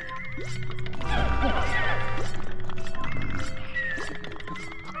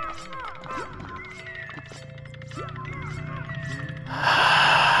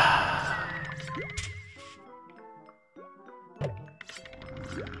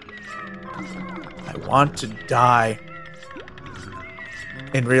 I want to die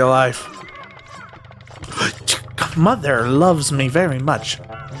in real life. Mother loves me very much.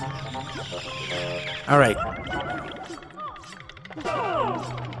 Alright.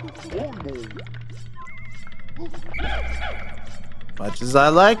 Much as I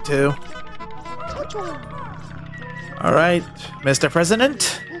like to. Alright, Mr.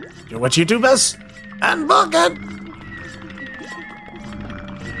 President. Do what you do best and book it!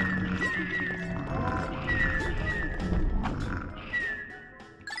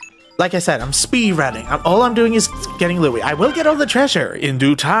 like I said, I'm speed running. All I'm doing is getting Louie. I will get all the treasure in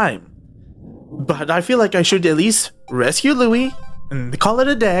due time. But I feel like I should at least rescue Louie and call it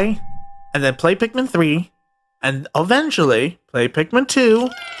a day. And then play Pikmin 3. And eventually play Pikmin 2.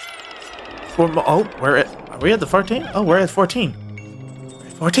 Oh, are we at the 14? Oh, we're at 14.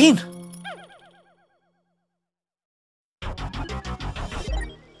 14.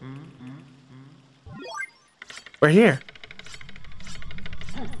 We're here.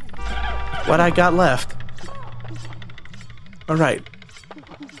 What I got left. Alright.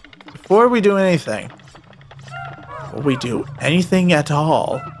 Before we do anything, before we do anything at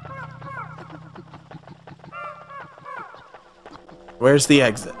all, where's the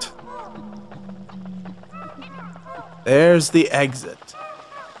exit? There's the exit.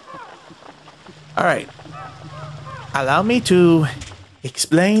 Alright. Allow me to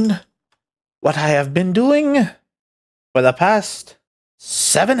explain what I have been doing for the past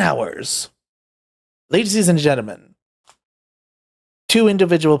 7 hours. Ladies and gentlemen, 2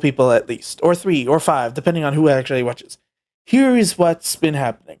 individual people at least, or 3 or 5, depending on who actually watches. Here is what's been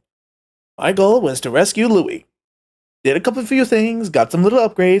happening. My goal was to rescue Louie. Did a few things, got some little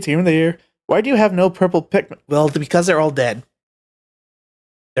upgrades here and there. Why do you have no purple Pikmin? Well, because they're all dead.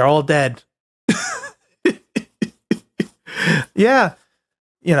 They're all dead. Yeah.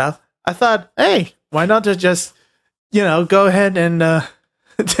 You know, I thought, hey, why not just, you know, go ahead and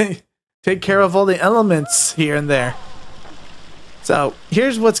take care of all the elements here and there. So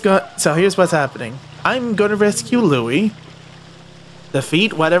here's what's happening. I'm gonna rescue Louie,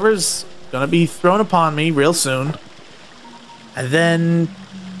 defeat whatever's gonna be thrown upon me real soon, and then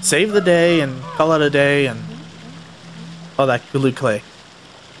save the day and call it a day and all that good clay.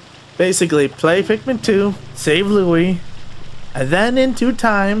 Basically, play Pikmin 2, save Louie, and then in due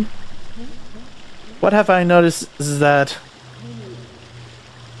time, what have I noticed is that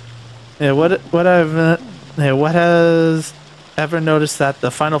what has ever noticed that the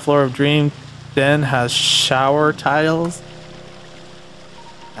final floor of Dream Den has shower tiles?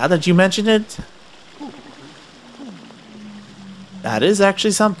 Now that you mention it, that is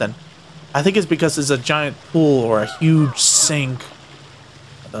actually something. I think it's because it's a giant pool or a huge sink.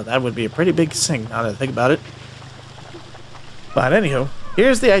 Although that would be a pretty big sink now that I think about it. But anywho,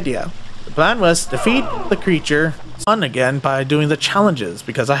 here's the idea. The plan was to defeat the creature on again by doing the challenges,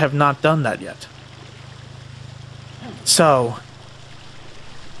 because I have not done that yet. So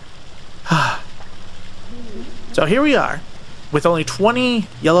here we are, with only 20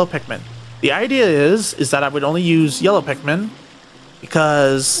 yellow Pikmin. The idea is that I would only use yellow Pikmin,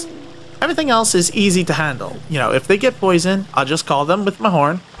 because everything else is easy to handle. You know, if they get poisoned, I'll just call them with my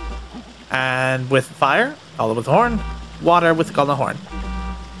horn. And with fire, call them with the horn. Water with call the horn.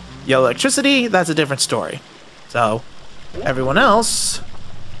 Yellow electricity, that's a different story. So, everyone else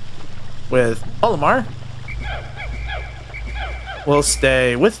with Olimar will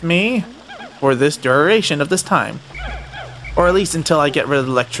stay with me for this duration of this time. Or at least until I get rid of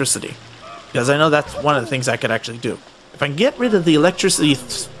the electricity. Because I know that's one of the things I could actually do. If I can get rid of the electricity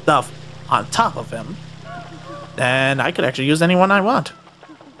stuff on top of him, then I could actually use anyone I want.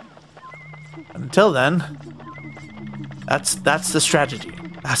 Until then, that's the strategy.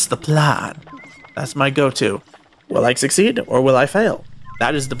 That's the plan. That's my go-to. Will I succeed or will I fail?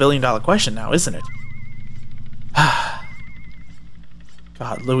 That is the billion-dollar question now, isn't it?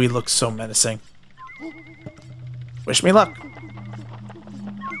 God, Louie looks so menacing. Wish me luck.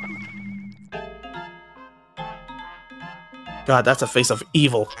 God, that's a face of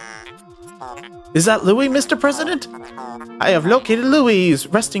evil. Is that Louie, Mr. President? I have located Louie,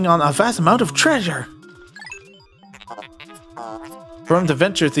 resting on a vast amount of treasure. For him to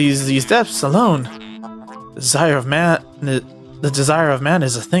venture these depths alone, the desire of man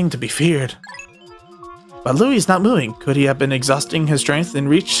is a thing to be feared. But Louie is not moving. Could he have been exhausting his strength and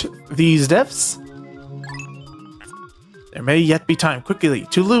reach these depths? There may yet be time. Quickly,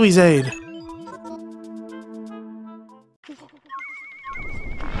 to Louie's aid.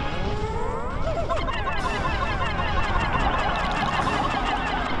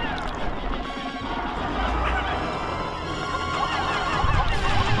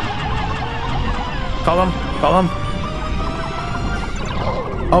 Call him. Call him.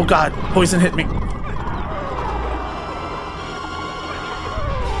 Oh God, poison hit me.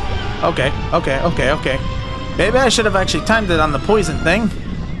 Okay. Maybe I should have actually timed it on the poison thing.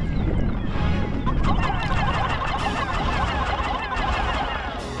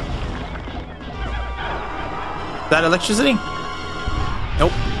 That electricity?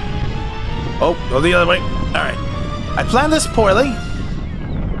 Nope. Oh, go the other way. Alright. I planned this poorly.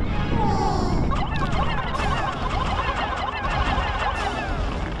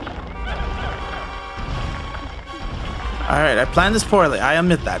 Alright, I planned this poorly. I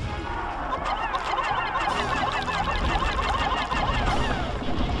admit that.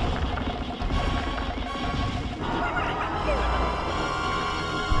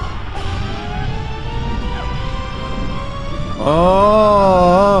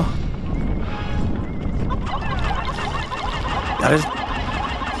 Oh.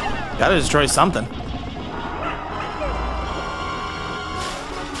 Gotta destroy something.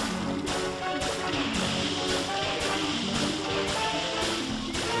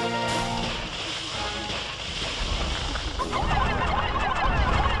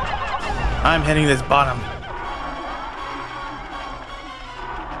 I'm hitting this bottom.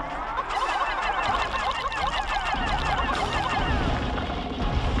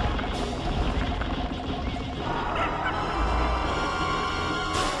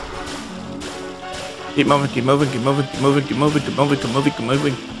 Keep moving, keep moving, keep moving, keep moving, keep moving, keep moving, keep moving, keep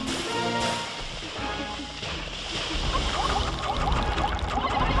moving.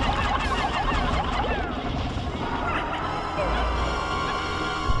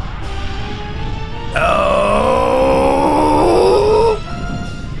 Oh!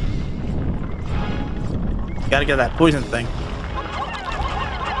 Gotta get that poison thing.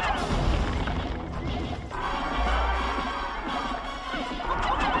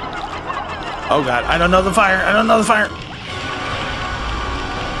 Oh god, I don't know the fire. I don't know the fire.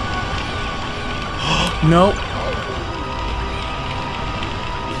 Nope.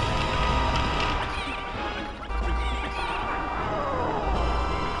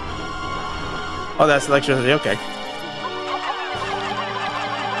 Oh, that's electricity. Okay.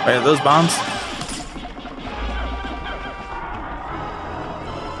 Wait, are those bombs?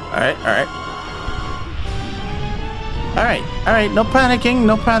 Alright, alright. Alright, alright. No panicking,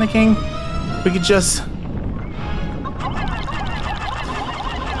 no panicking. We could just...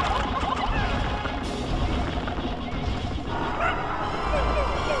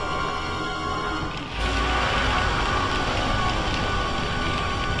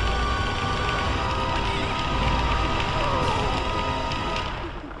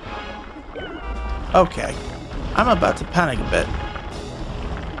 Okay. I'm about to panic a bit.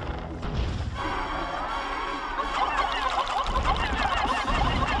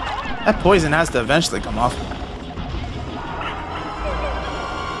 That poison has to eventually come off.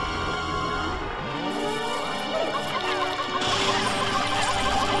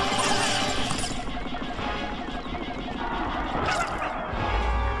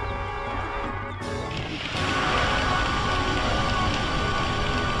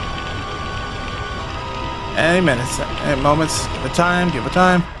 Any minutes, any moments, give it time, give it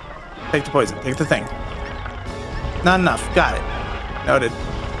time. Take the poison, take the thing. Not enough, got it. Noted.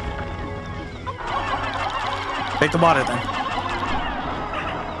 Take the water then.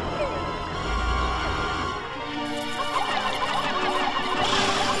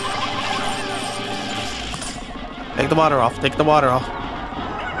 Take the water off, take the water off.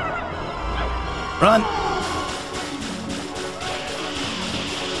 Run!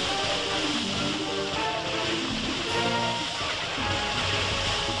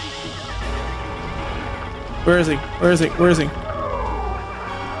 Where is he? Where is he? Where is he?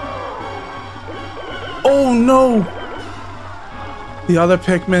 Oh no! The other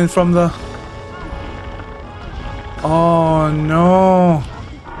Pikmin from the... Oh no!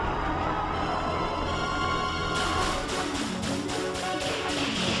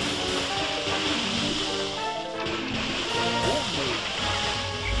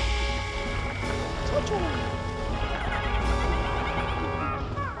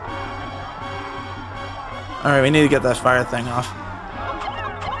 Alright, we need to get that fire thing off.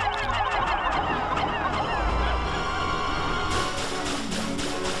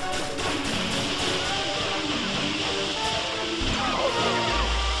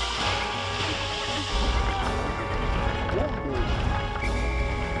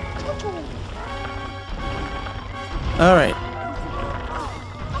 Alright.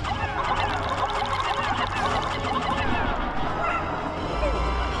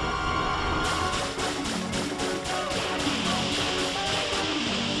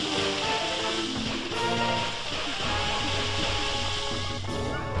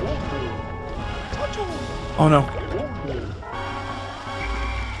 Oh no.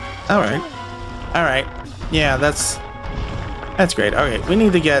 Alright. Alright. Yeah, that's great. Okay, we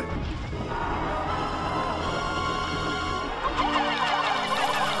need to get...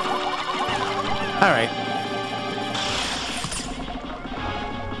 Alright.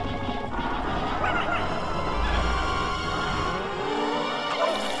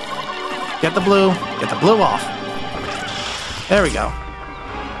 Get the blue. Get the blue off. There we go.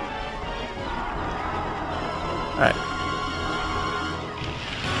 Alright.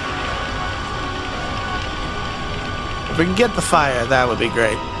 If we can get the fire, that would be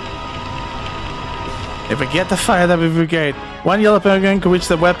great. If we get the fire, that would be great. One yellow Pikmin can reach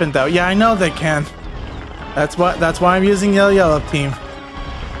the weapon, though. Yeah, I know they can. That's why I'm using yellow team.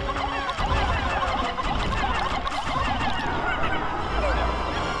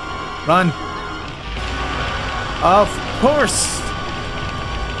 Run. Of course.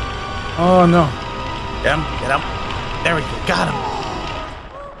 Oh no. Get him. Get him. There we go. Got him.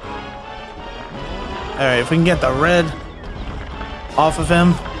 Alright, if we can get the red off of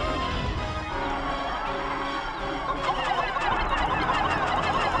him.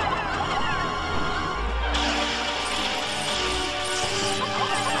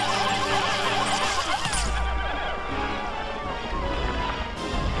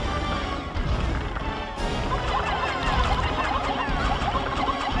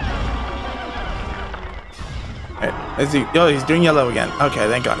 Is he? Oh, he's doing yellow again. Okay,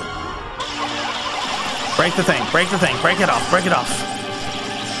 thank God. Break the thing. Break the thing. Break it off. Break it off.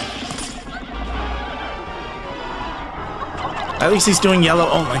 At least he's doing yellow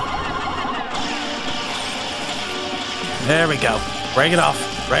only. There we go. Break it off.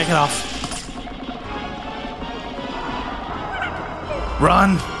 Break it off.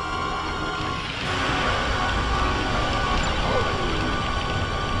 Run.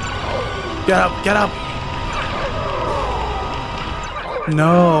 Get up. Get up.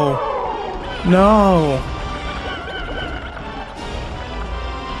 No. No.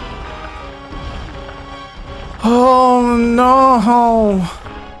 Oh no.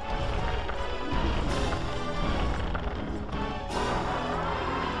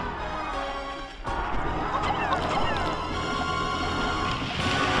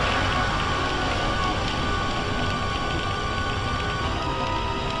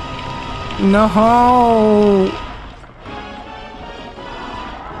 No. No.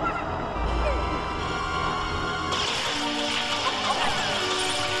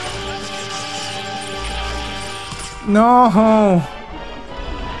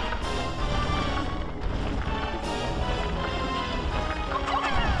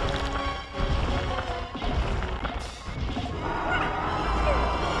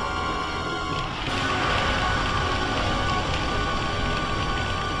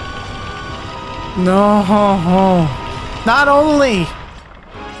 No.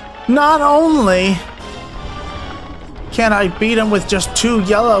 Not only can I beat him with just 2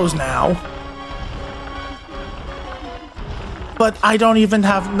 yellows now, but I don't even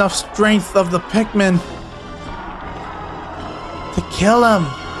have enough strength of the Pikmin to kill him.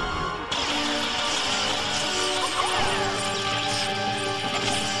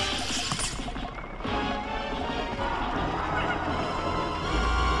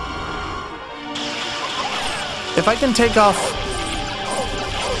 If I can take off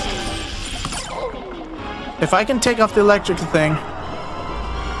the electric thing.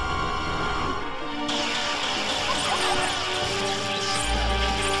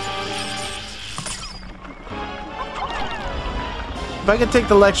 If I could take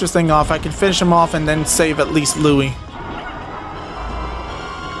the electric thing off, I could finish him off and then save at least Louie.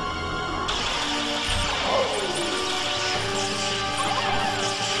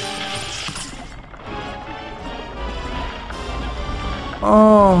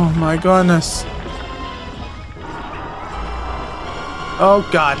 Oh my goodness. Oh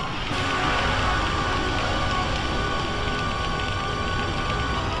God.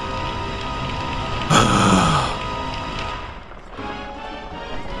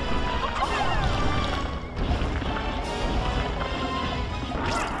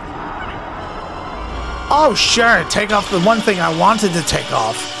 Oh sure, take off the one thing I wanted to take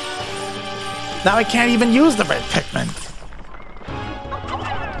off. Now I can't even use the red Pikmin.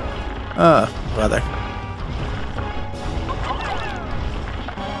 Brother.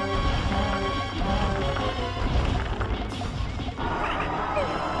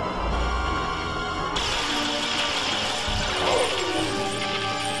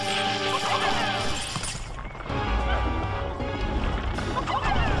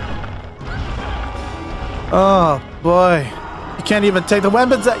 Oh boy. You can't even take the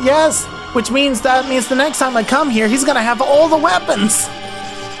weapons out. Yes! Which means that means the next time I come here, he's gonna have all the weapons!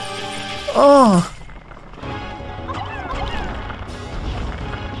 Oh.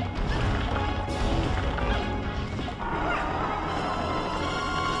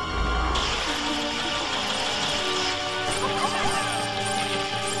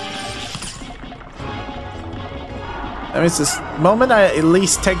 That means this moment I at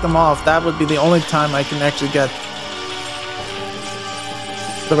least take them off, that would be the only time I can actually get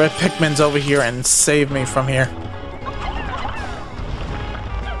the red Pikmins over here and save me from here.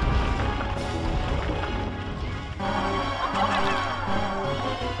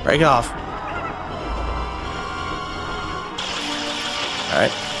 Break it off.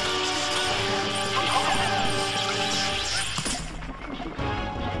 Alright.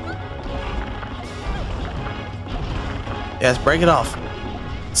 Yes, break it off.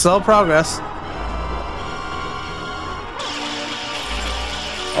 Slow progress.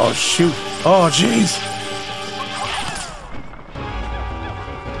 Oh, shoot. Oh, jeez.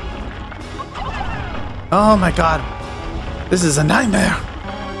 Oh, my God. This is a nightmare.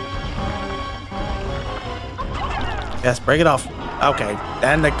 Yes, break it off. Okay,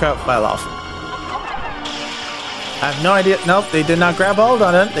 and the cup fell off. I have no idea. Nope, they did not grab hold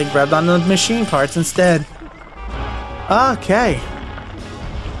on it. They grabbed on the machine parts instead. Okay.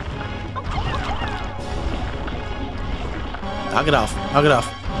 Knock it off. Knock it off.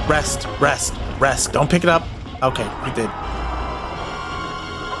 Rest, rest, rest. Don't pick it up. Okay, we did.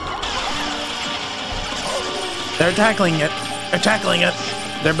 They're tackling it. They're tackling it.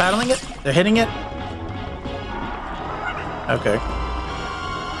 They're battling it. They're hitting it. Okay.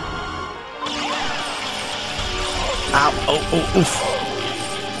 Ow. Oh, oh, oof.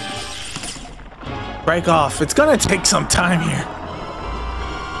 Break off. It's gonna take some time here.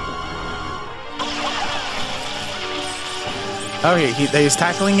 Okay, he's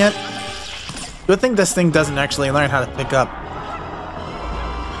tackling it. Good thing this thing doesn't actually learn how to pick up.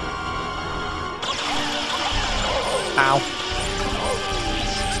 Ow.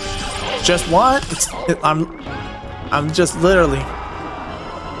 Just what? I'm just literally.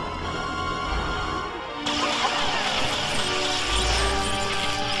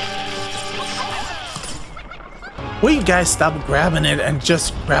 Will you guys stop grabbing it and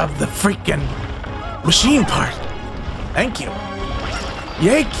just grab the freaking machine part? Thank you.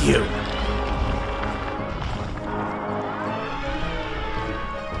 Thank you.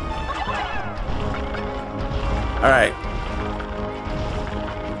 All right.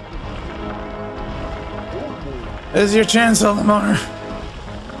 This is your chance, Olimar.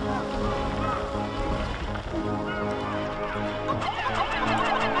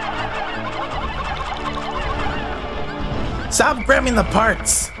 Stop grabbing the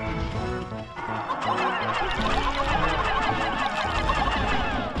parts.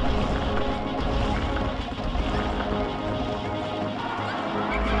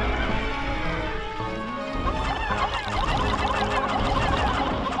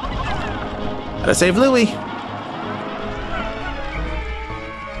 Gotta save Louie.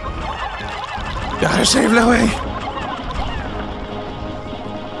 Gotta save Louie.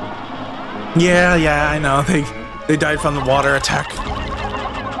 Yeah, I know. They died from the water attack.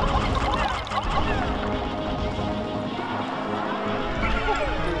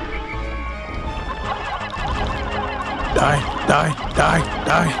 Die.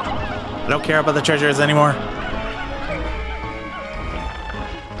 I don't care about the treasures anymore.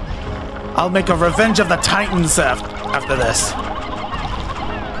 I'll make a Revenge of the Titans after this.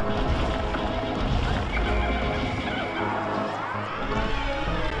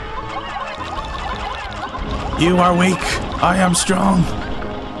 You are weak. I am strong.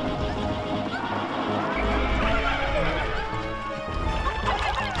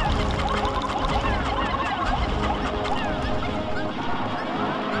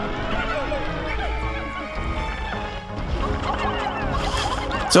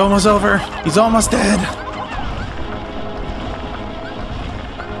 It's almost over. He's almost dead.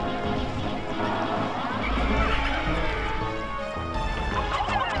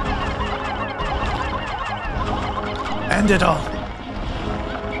 End it all.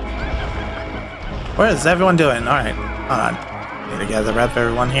 What is everyone doing? Alright, hold on. Need to gather up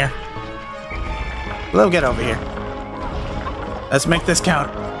everyone here. Blue, get over here. Let's make this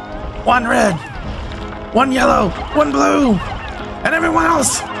count. 1 red, 1 yellow, 1 blue, and everyone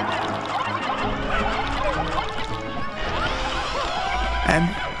else. And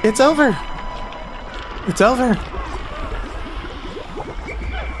it's over. It's over.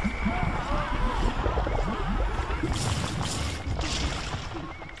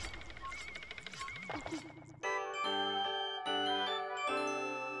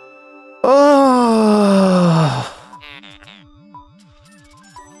 Oh.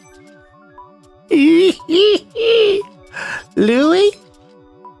 Louie?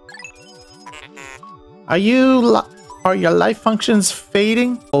 Are your life functions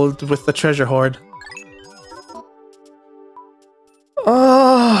fading? Old with the treasure hoard.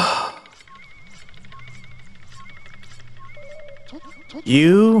 Oh.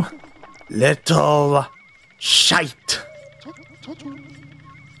 You little shite.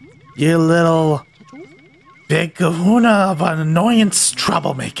 You little big kahuna of annoyance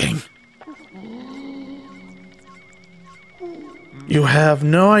troublemaking. You have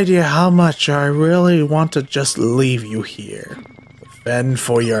no idea how much I really want to just leave you here. Fend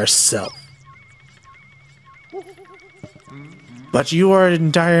for yourself. But you are in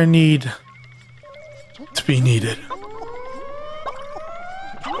dire need to be needed.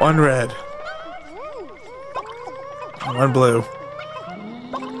 One red. And one blue.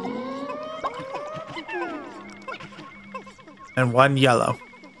 And one yellow.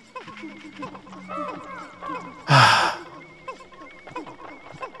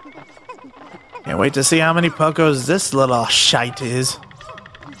 Can't wait to see how many Pokos this little shite is.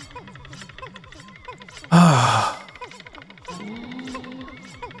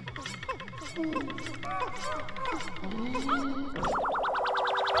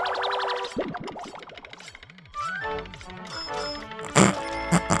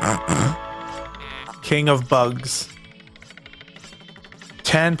 King of bugs.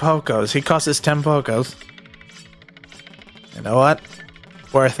 10 Pokos. He costs us 10 Pokos. You know what?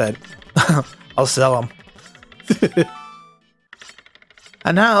 Worth it. I'll sell them.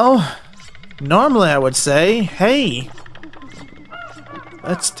 And now, normally I would say, hey,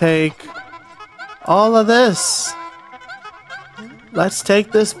 let's take all of this. Let's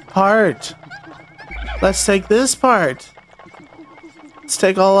take this part. Let's take this part. Let's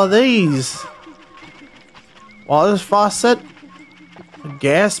take all of these. Water faucet. A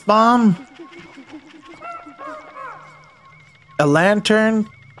gas bomb. A lantern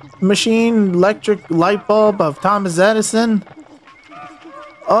machine. Electric light bulb of Thomas Edison.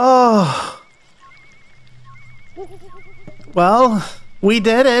 Oh. Well, we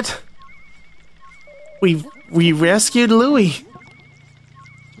did it. We rescued Louis.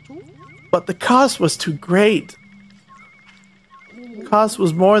 But the cost was too great. The cost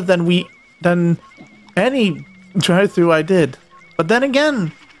was more than any drive-through I did. But then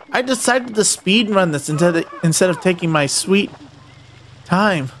again, I decided to speed run this instead of taking my sweet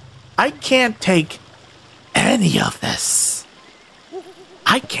time. I can't take any of this.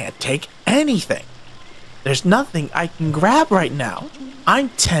 I can't take anything. There's nothing I can grab right now. I'm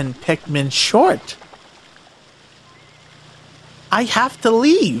 10 Pikmin short. I have to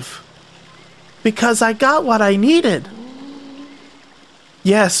leave. Because I got what I needed.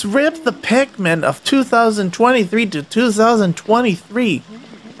 Yes, rip the Pikmin of 2023 to 2023.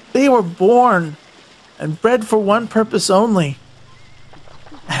 They were born and bred for one purpose only.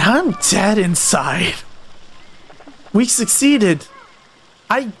 And I'm dead inside. We succeeded.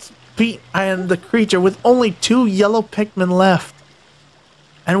 I am the creature with only 2 yellow Pikmin left.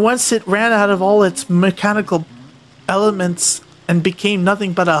 And once it ran out of all its mechanical elements and became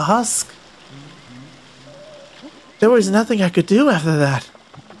nothing but a husk, there was nothing I could do after that.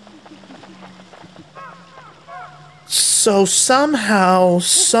 So somehow,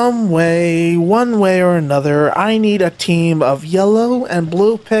 some way, one way or another, I need a team of yellow and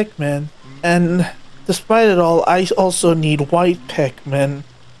blue Pikmin. And despite it all, I also need white Pikmin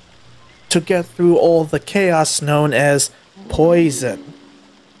to get through all the chaos known as poison.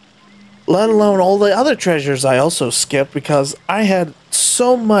 Let alone all the other treasures I also skipped because I had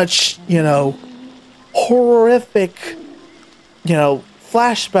so much, horrific,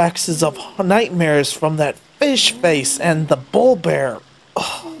 flashbacks of nightmares from that fish face and the bull bear.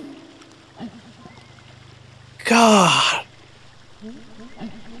 Oh. God. And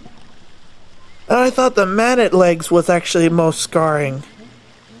I thought the manat legs was actually most scarring.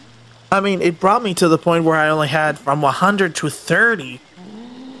 I mean, it brought me to the point where I only had from 100 to 30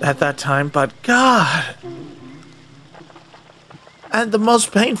 at that time, but God. And the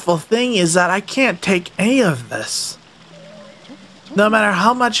most painful thing is that I can't take any of this. No matter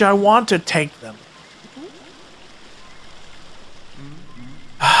how much I want to take them.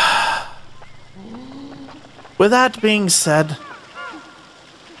 With that being said,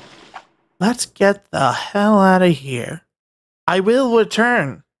 let's get the hell out of here. I will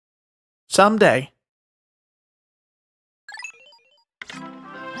return. Someday.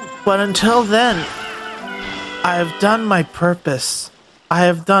 But until then, I have done my purpose. I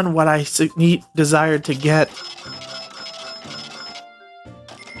have done what I desire to get.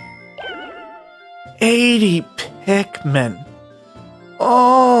 80 Pikmin.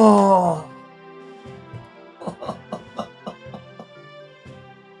 Oh.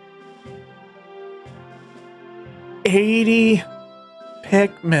 80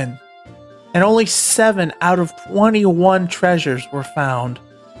 Pikmin. And only 7 out of 21 treasures were found.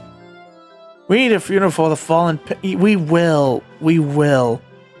 We need a funeral for the fallen. We will. We will.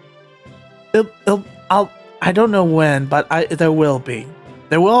 I don't know when, but there will be.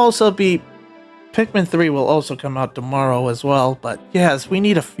 There will also be. Pikmin 3 will also come out tomorrow as well. But yes, we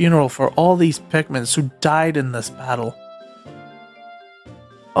need a funeral for all these Pikmins who died in this battle.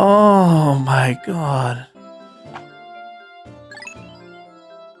 Oh my god.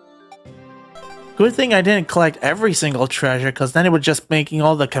 Good thing I didn't collect every single treasure, because then it would just making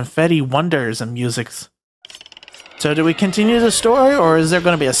all the confetti wonders and musics. So do we continue the story, or is there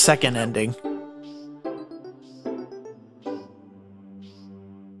going to be a second ending?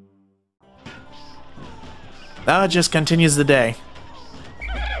 Now it just continues the day.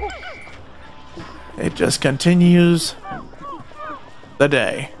 It just continues the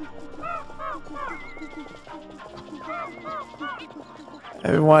day.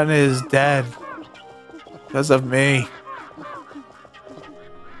 Everyone is dead because of me.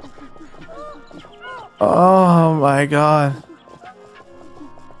 Oh my god.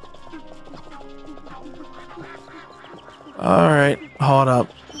 Alright, hold up.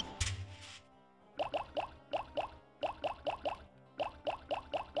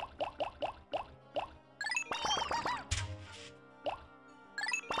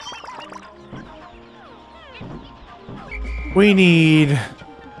 We need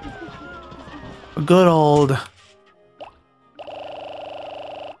a good old...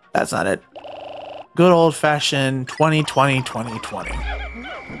 That's not it. Good old-fashioned 2020.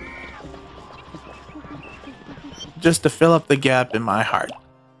 Just to fill up the gap in my heart.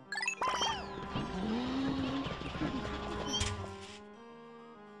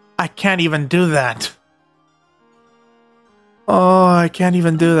 I can't even do that. Oh, I can't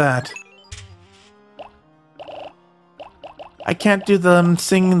even do that. I can't do them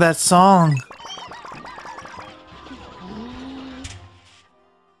singing that song.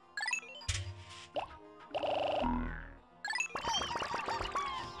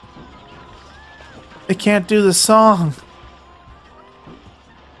 I can't do the song.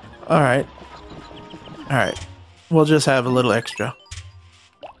 Alright. Alright. We'll just have a little extra.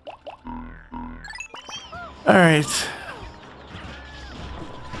 Alright.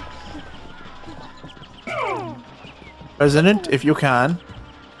 President, if you can.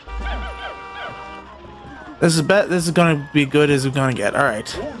 This is gonna be good as we're gonna get.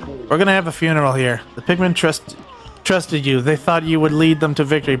 Alright. We're gonna have a funeral here. The Pikmin trusted you. They thought you would lead them to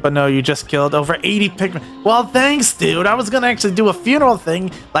victory, but no, you just killed over 80 Pikmin. Well, thanks, dude. I was gonna actually do a funeral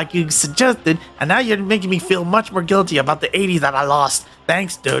thing like you suggested, and now you're making me feel much more guilty about the 80 that I lost.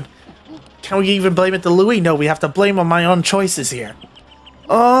 Thanks, dude. Can we even blame it to Louis? No, we have to blame on my own choices here.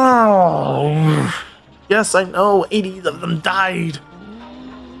 Oh, yes, I know. 80 of them died.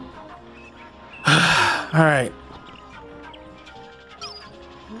 All right.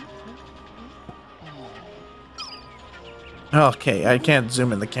 Okay, I can't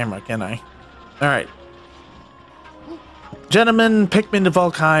zoom in the camera, can I? Alright. Gentlemen, Pikmin of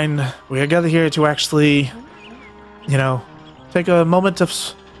all kind, we are gathered here to actually, you know, take a moment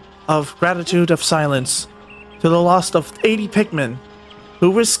of gratitude, of silence, to the loss of 80 Pikmin,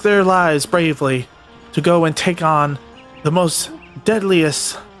 who risked their lives bravely to go and take on the most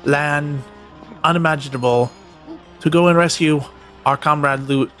deadliest land unimaginable, to go and rescue our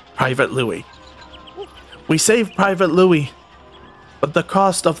comrade Private Louis. We saved Private Louis, but the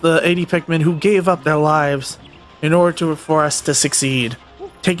cost of the 80 Pikmin who gave up their lives in order for us to succeed,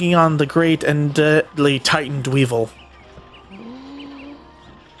 taking on the great and deadly Titan Dweevil.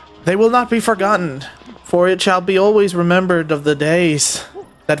 They will not be forgotten, for it shall be always remembered of the days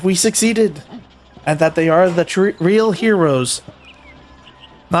that we succeeded, and that they are the real heroes.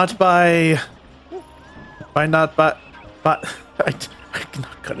 Not by I'm not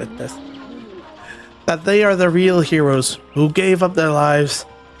good at this. That they are the real heroes who gave up their lives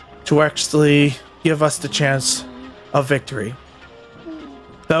to actually give us the chance of victory.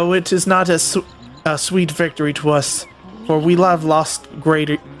 Though it is not a sweet victory to us, for we have lost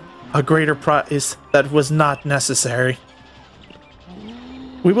a greater prize that was not necessary.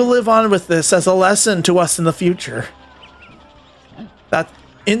 We will live on with this as a lesson to us in the future. That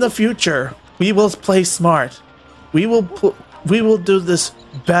in the future, we will play smart. We will do this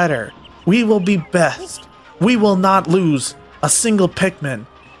better. We will be best. We will not lose a single Pikmin.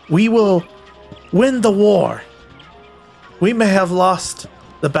 We will win the war. We may have lost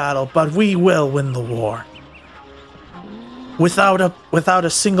the battle, but we will win the war. Without a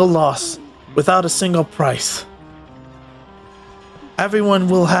single loss, without a single price. Everyone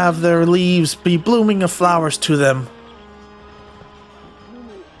will have their leaves be blooming of flowers to them.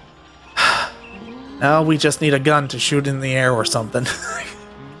 Now we just need a gun to shoot in the air or something.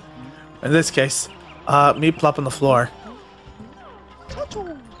 In this case, me plop on the floor.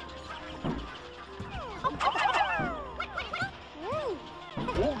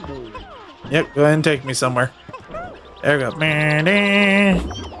 Yep, go ahead and take me somewhere. There we go.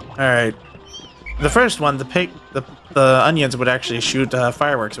 Alright. The first one, the onions would actually shoot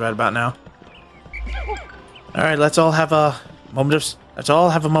fireworks right about now. All right, let's all have a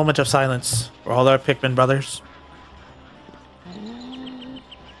moment of silence for all our Pikmin brothers.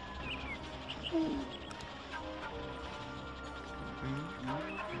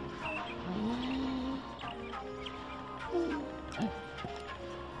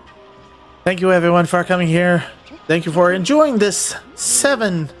 Thank you everyone for coming here. Thank you for enjoying this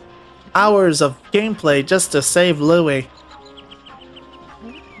 7 hours of gameplay just to save Louie.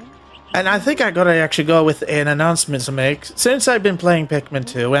 And I think I gotta actually go with an announcement to make. Since I've been playing Pikmin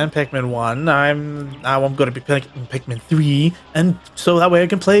 2 and Pikmin 1, I'm gonna be playing Pikmin 3, and so that way I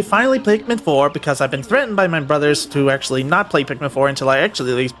can finally play Pikmin 4, because I've been threatened by my brothers to actually not play Pikmin 4 until I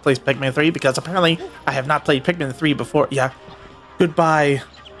actually at least play Pikmin 3, because apparently I have not played Pikmin 3 before. Yeah. Goodbye,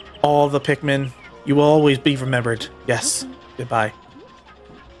 all the Pikmin. You will always be remembered. Yes. Goodbye.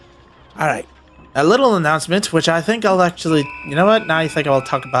 Alright. A little announcement, which I think I'll actually... You know what? Now I think I'll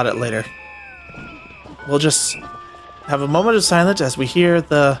talk about it later. We'll just have a moment of silence as we hear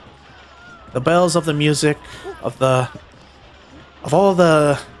the bells of the music of all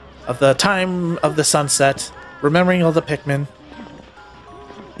the time of the sunset, remembering all the Pikmin.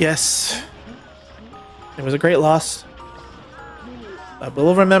 Yes, it was a great loss, but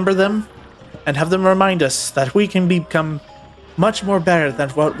we'll remember them and have them remind us that we can become much more better than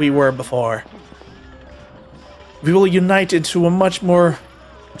what we were before. We will unite into a much more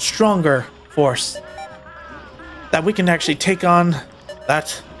stronger force that we can actually take on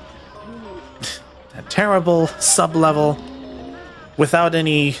that terrible sub-level without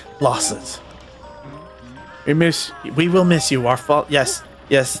any losses. We will miss you, our fault. Yes,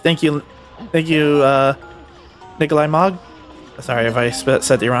 thank you, Nikolai Mog. Sorry if I said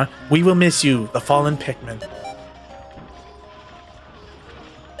that wrong. We will miss you, the fallen Pikmin.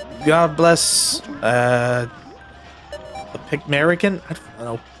 God bless, the Pikmerican? I don't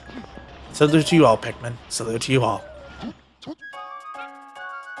know. Salute to you all, Pikmin. Salute to you all.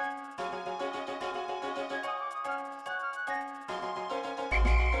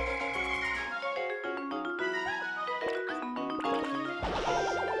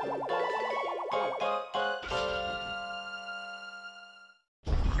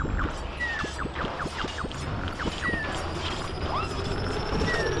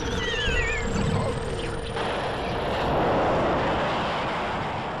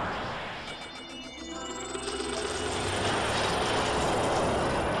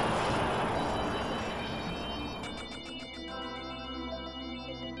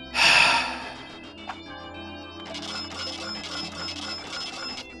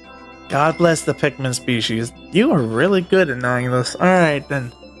 God bless the Pikmin species. You are really good at knowing this. Alright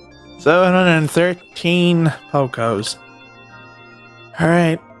then. 713 Pokos.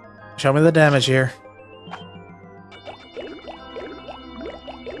 Alright. Show me the damage here.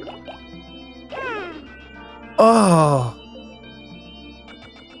 Oh.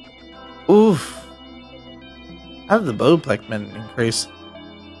 Oof. How did the bow Pikmin increase?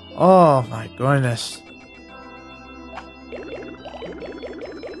 Oh my goodness.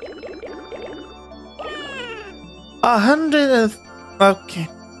 Okay.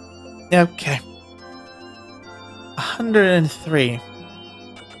 103.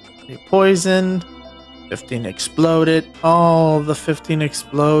 3 poisoned. 15 exploded. Oh, the 15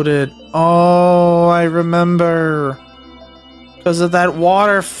 exploded. Oh, I remember. Because of that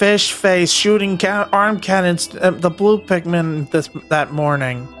water fish face shooting arm cannons, the blue Pikmin that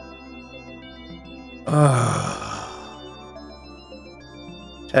morning.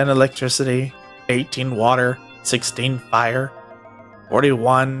 10 electricity. 18 water. 16 fire,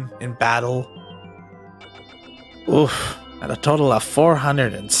 41 in battle. Oof, at a total of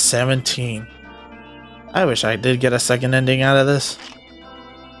 417. I wish I did get a second ending out of this.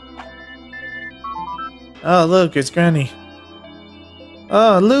 Oh, look, it's Granny.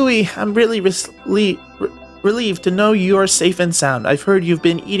 Oh, Louie, I'm really relieved to know you are safe and sound. I've heard you've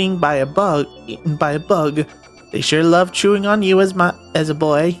been eaten by a bug. They sure love chewing on you as a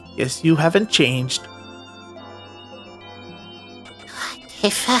boy. Yes, you haven't changed.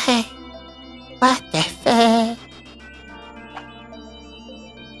 What the fuck?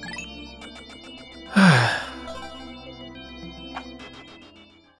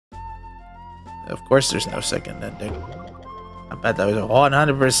 Of course there's no second ending. I bet that was a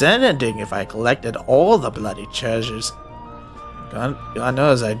 100% ending if I collected all the bloody treasures. God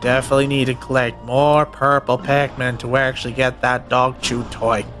knows I definitely need to collect more purple Pikmin to actually get that dog chew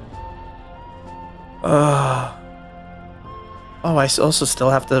toy. Oh, I also still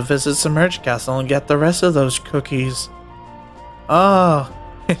have to visit Submerged Castle and get the rest of those cookies. Oh,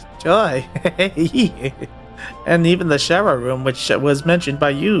 Joy. And even the shower room, which was mentioned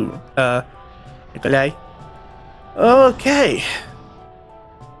by you, Nikolai. Okay.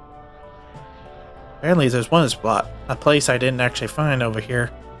 Apparently there's one spot. A place I didn't actually find over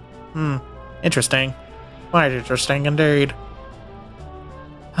here. Interesting. Quite interesting indeed.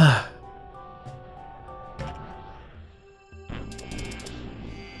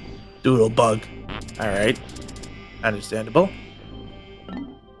 Doodle bug. Alright. Understandable.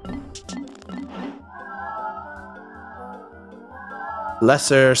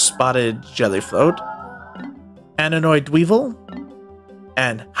 Lesser spotted jelly float. Anonoid weevil.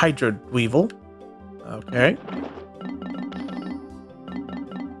 And hydra weevil. Okay.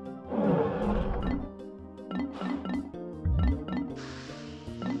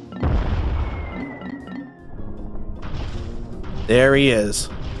 There he is.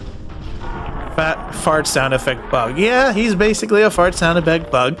 Fat fart sound effect bug. Yeah, he's basically a fart sound effect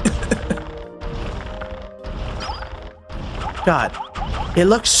bug. God, it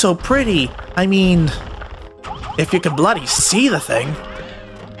looks so pretty. I mean, if you could bloody see the thing.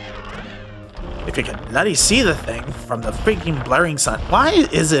 If you could bloody see the thing from the freaking blurring sun. Why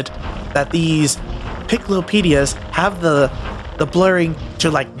is it that these Piclopedias have the blurring to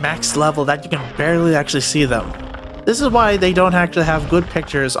like max level that you can barely actually see them? This is why they don't actually have good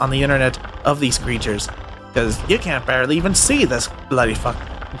pictures on the internet of these creatures. Because you can't barely even see this bloody fuck.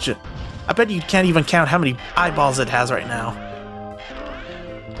 I bet you can't even count how many eyeballs it has right now.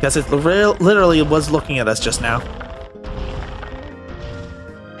 Because it literally was looking at us just now.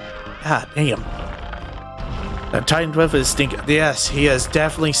 God damn. The Titan Whiff is stinky. Yes, he is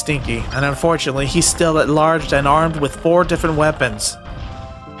definitely stinky. And unfortunately, he's still at large and armed with 4 different weapons.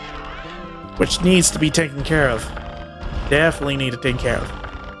 Which needs to be taken care of. Definitely need to take care of.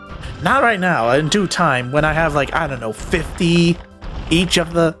 Not right now, in due time, when I have like, I don't know, 50 each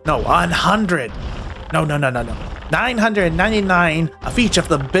of the... No, 100. No. 999 of each of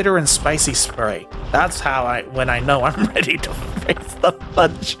the bitter and spicy spray. That's how when I know I'm ready to face the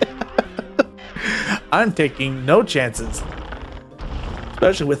punch. I'm taking no chances.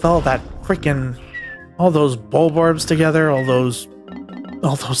 Especially with all that freaking... all those bulborbs together, all those...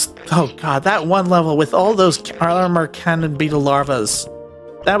 oh god, that one level with all those armor cannon beetle larvas.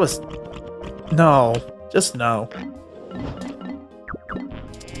 That was... no. Just no.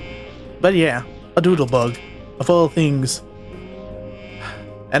 But yeah, a doodle bug. Of all things.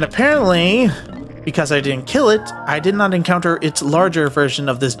 And apparently, because I didn't kill it, I did not encounter its larger version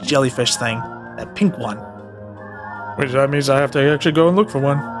of this jellyfish thing. That pink one. Which that means I have to actually go and look for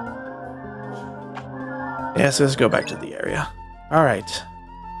one. Yes, let's go back to the area. Alright.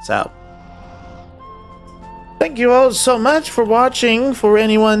 So, thank you all so much for watching, for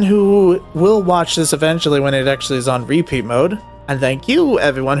anyone who will watch this eventually when it actually is on repeat mode. And thank you,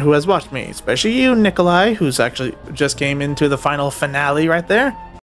 everyone who has watched me, especially you, Nikolai, who's actually just came into the final finale right there.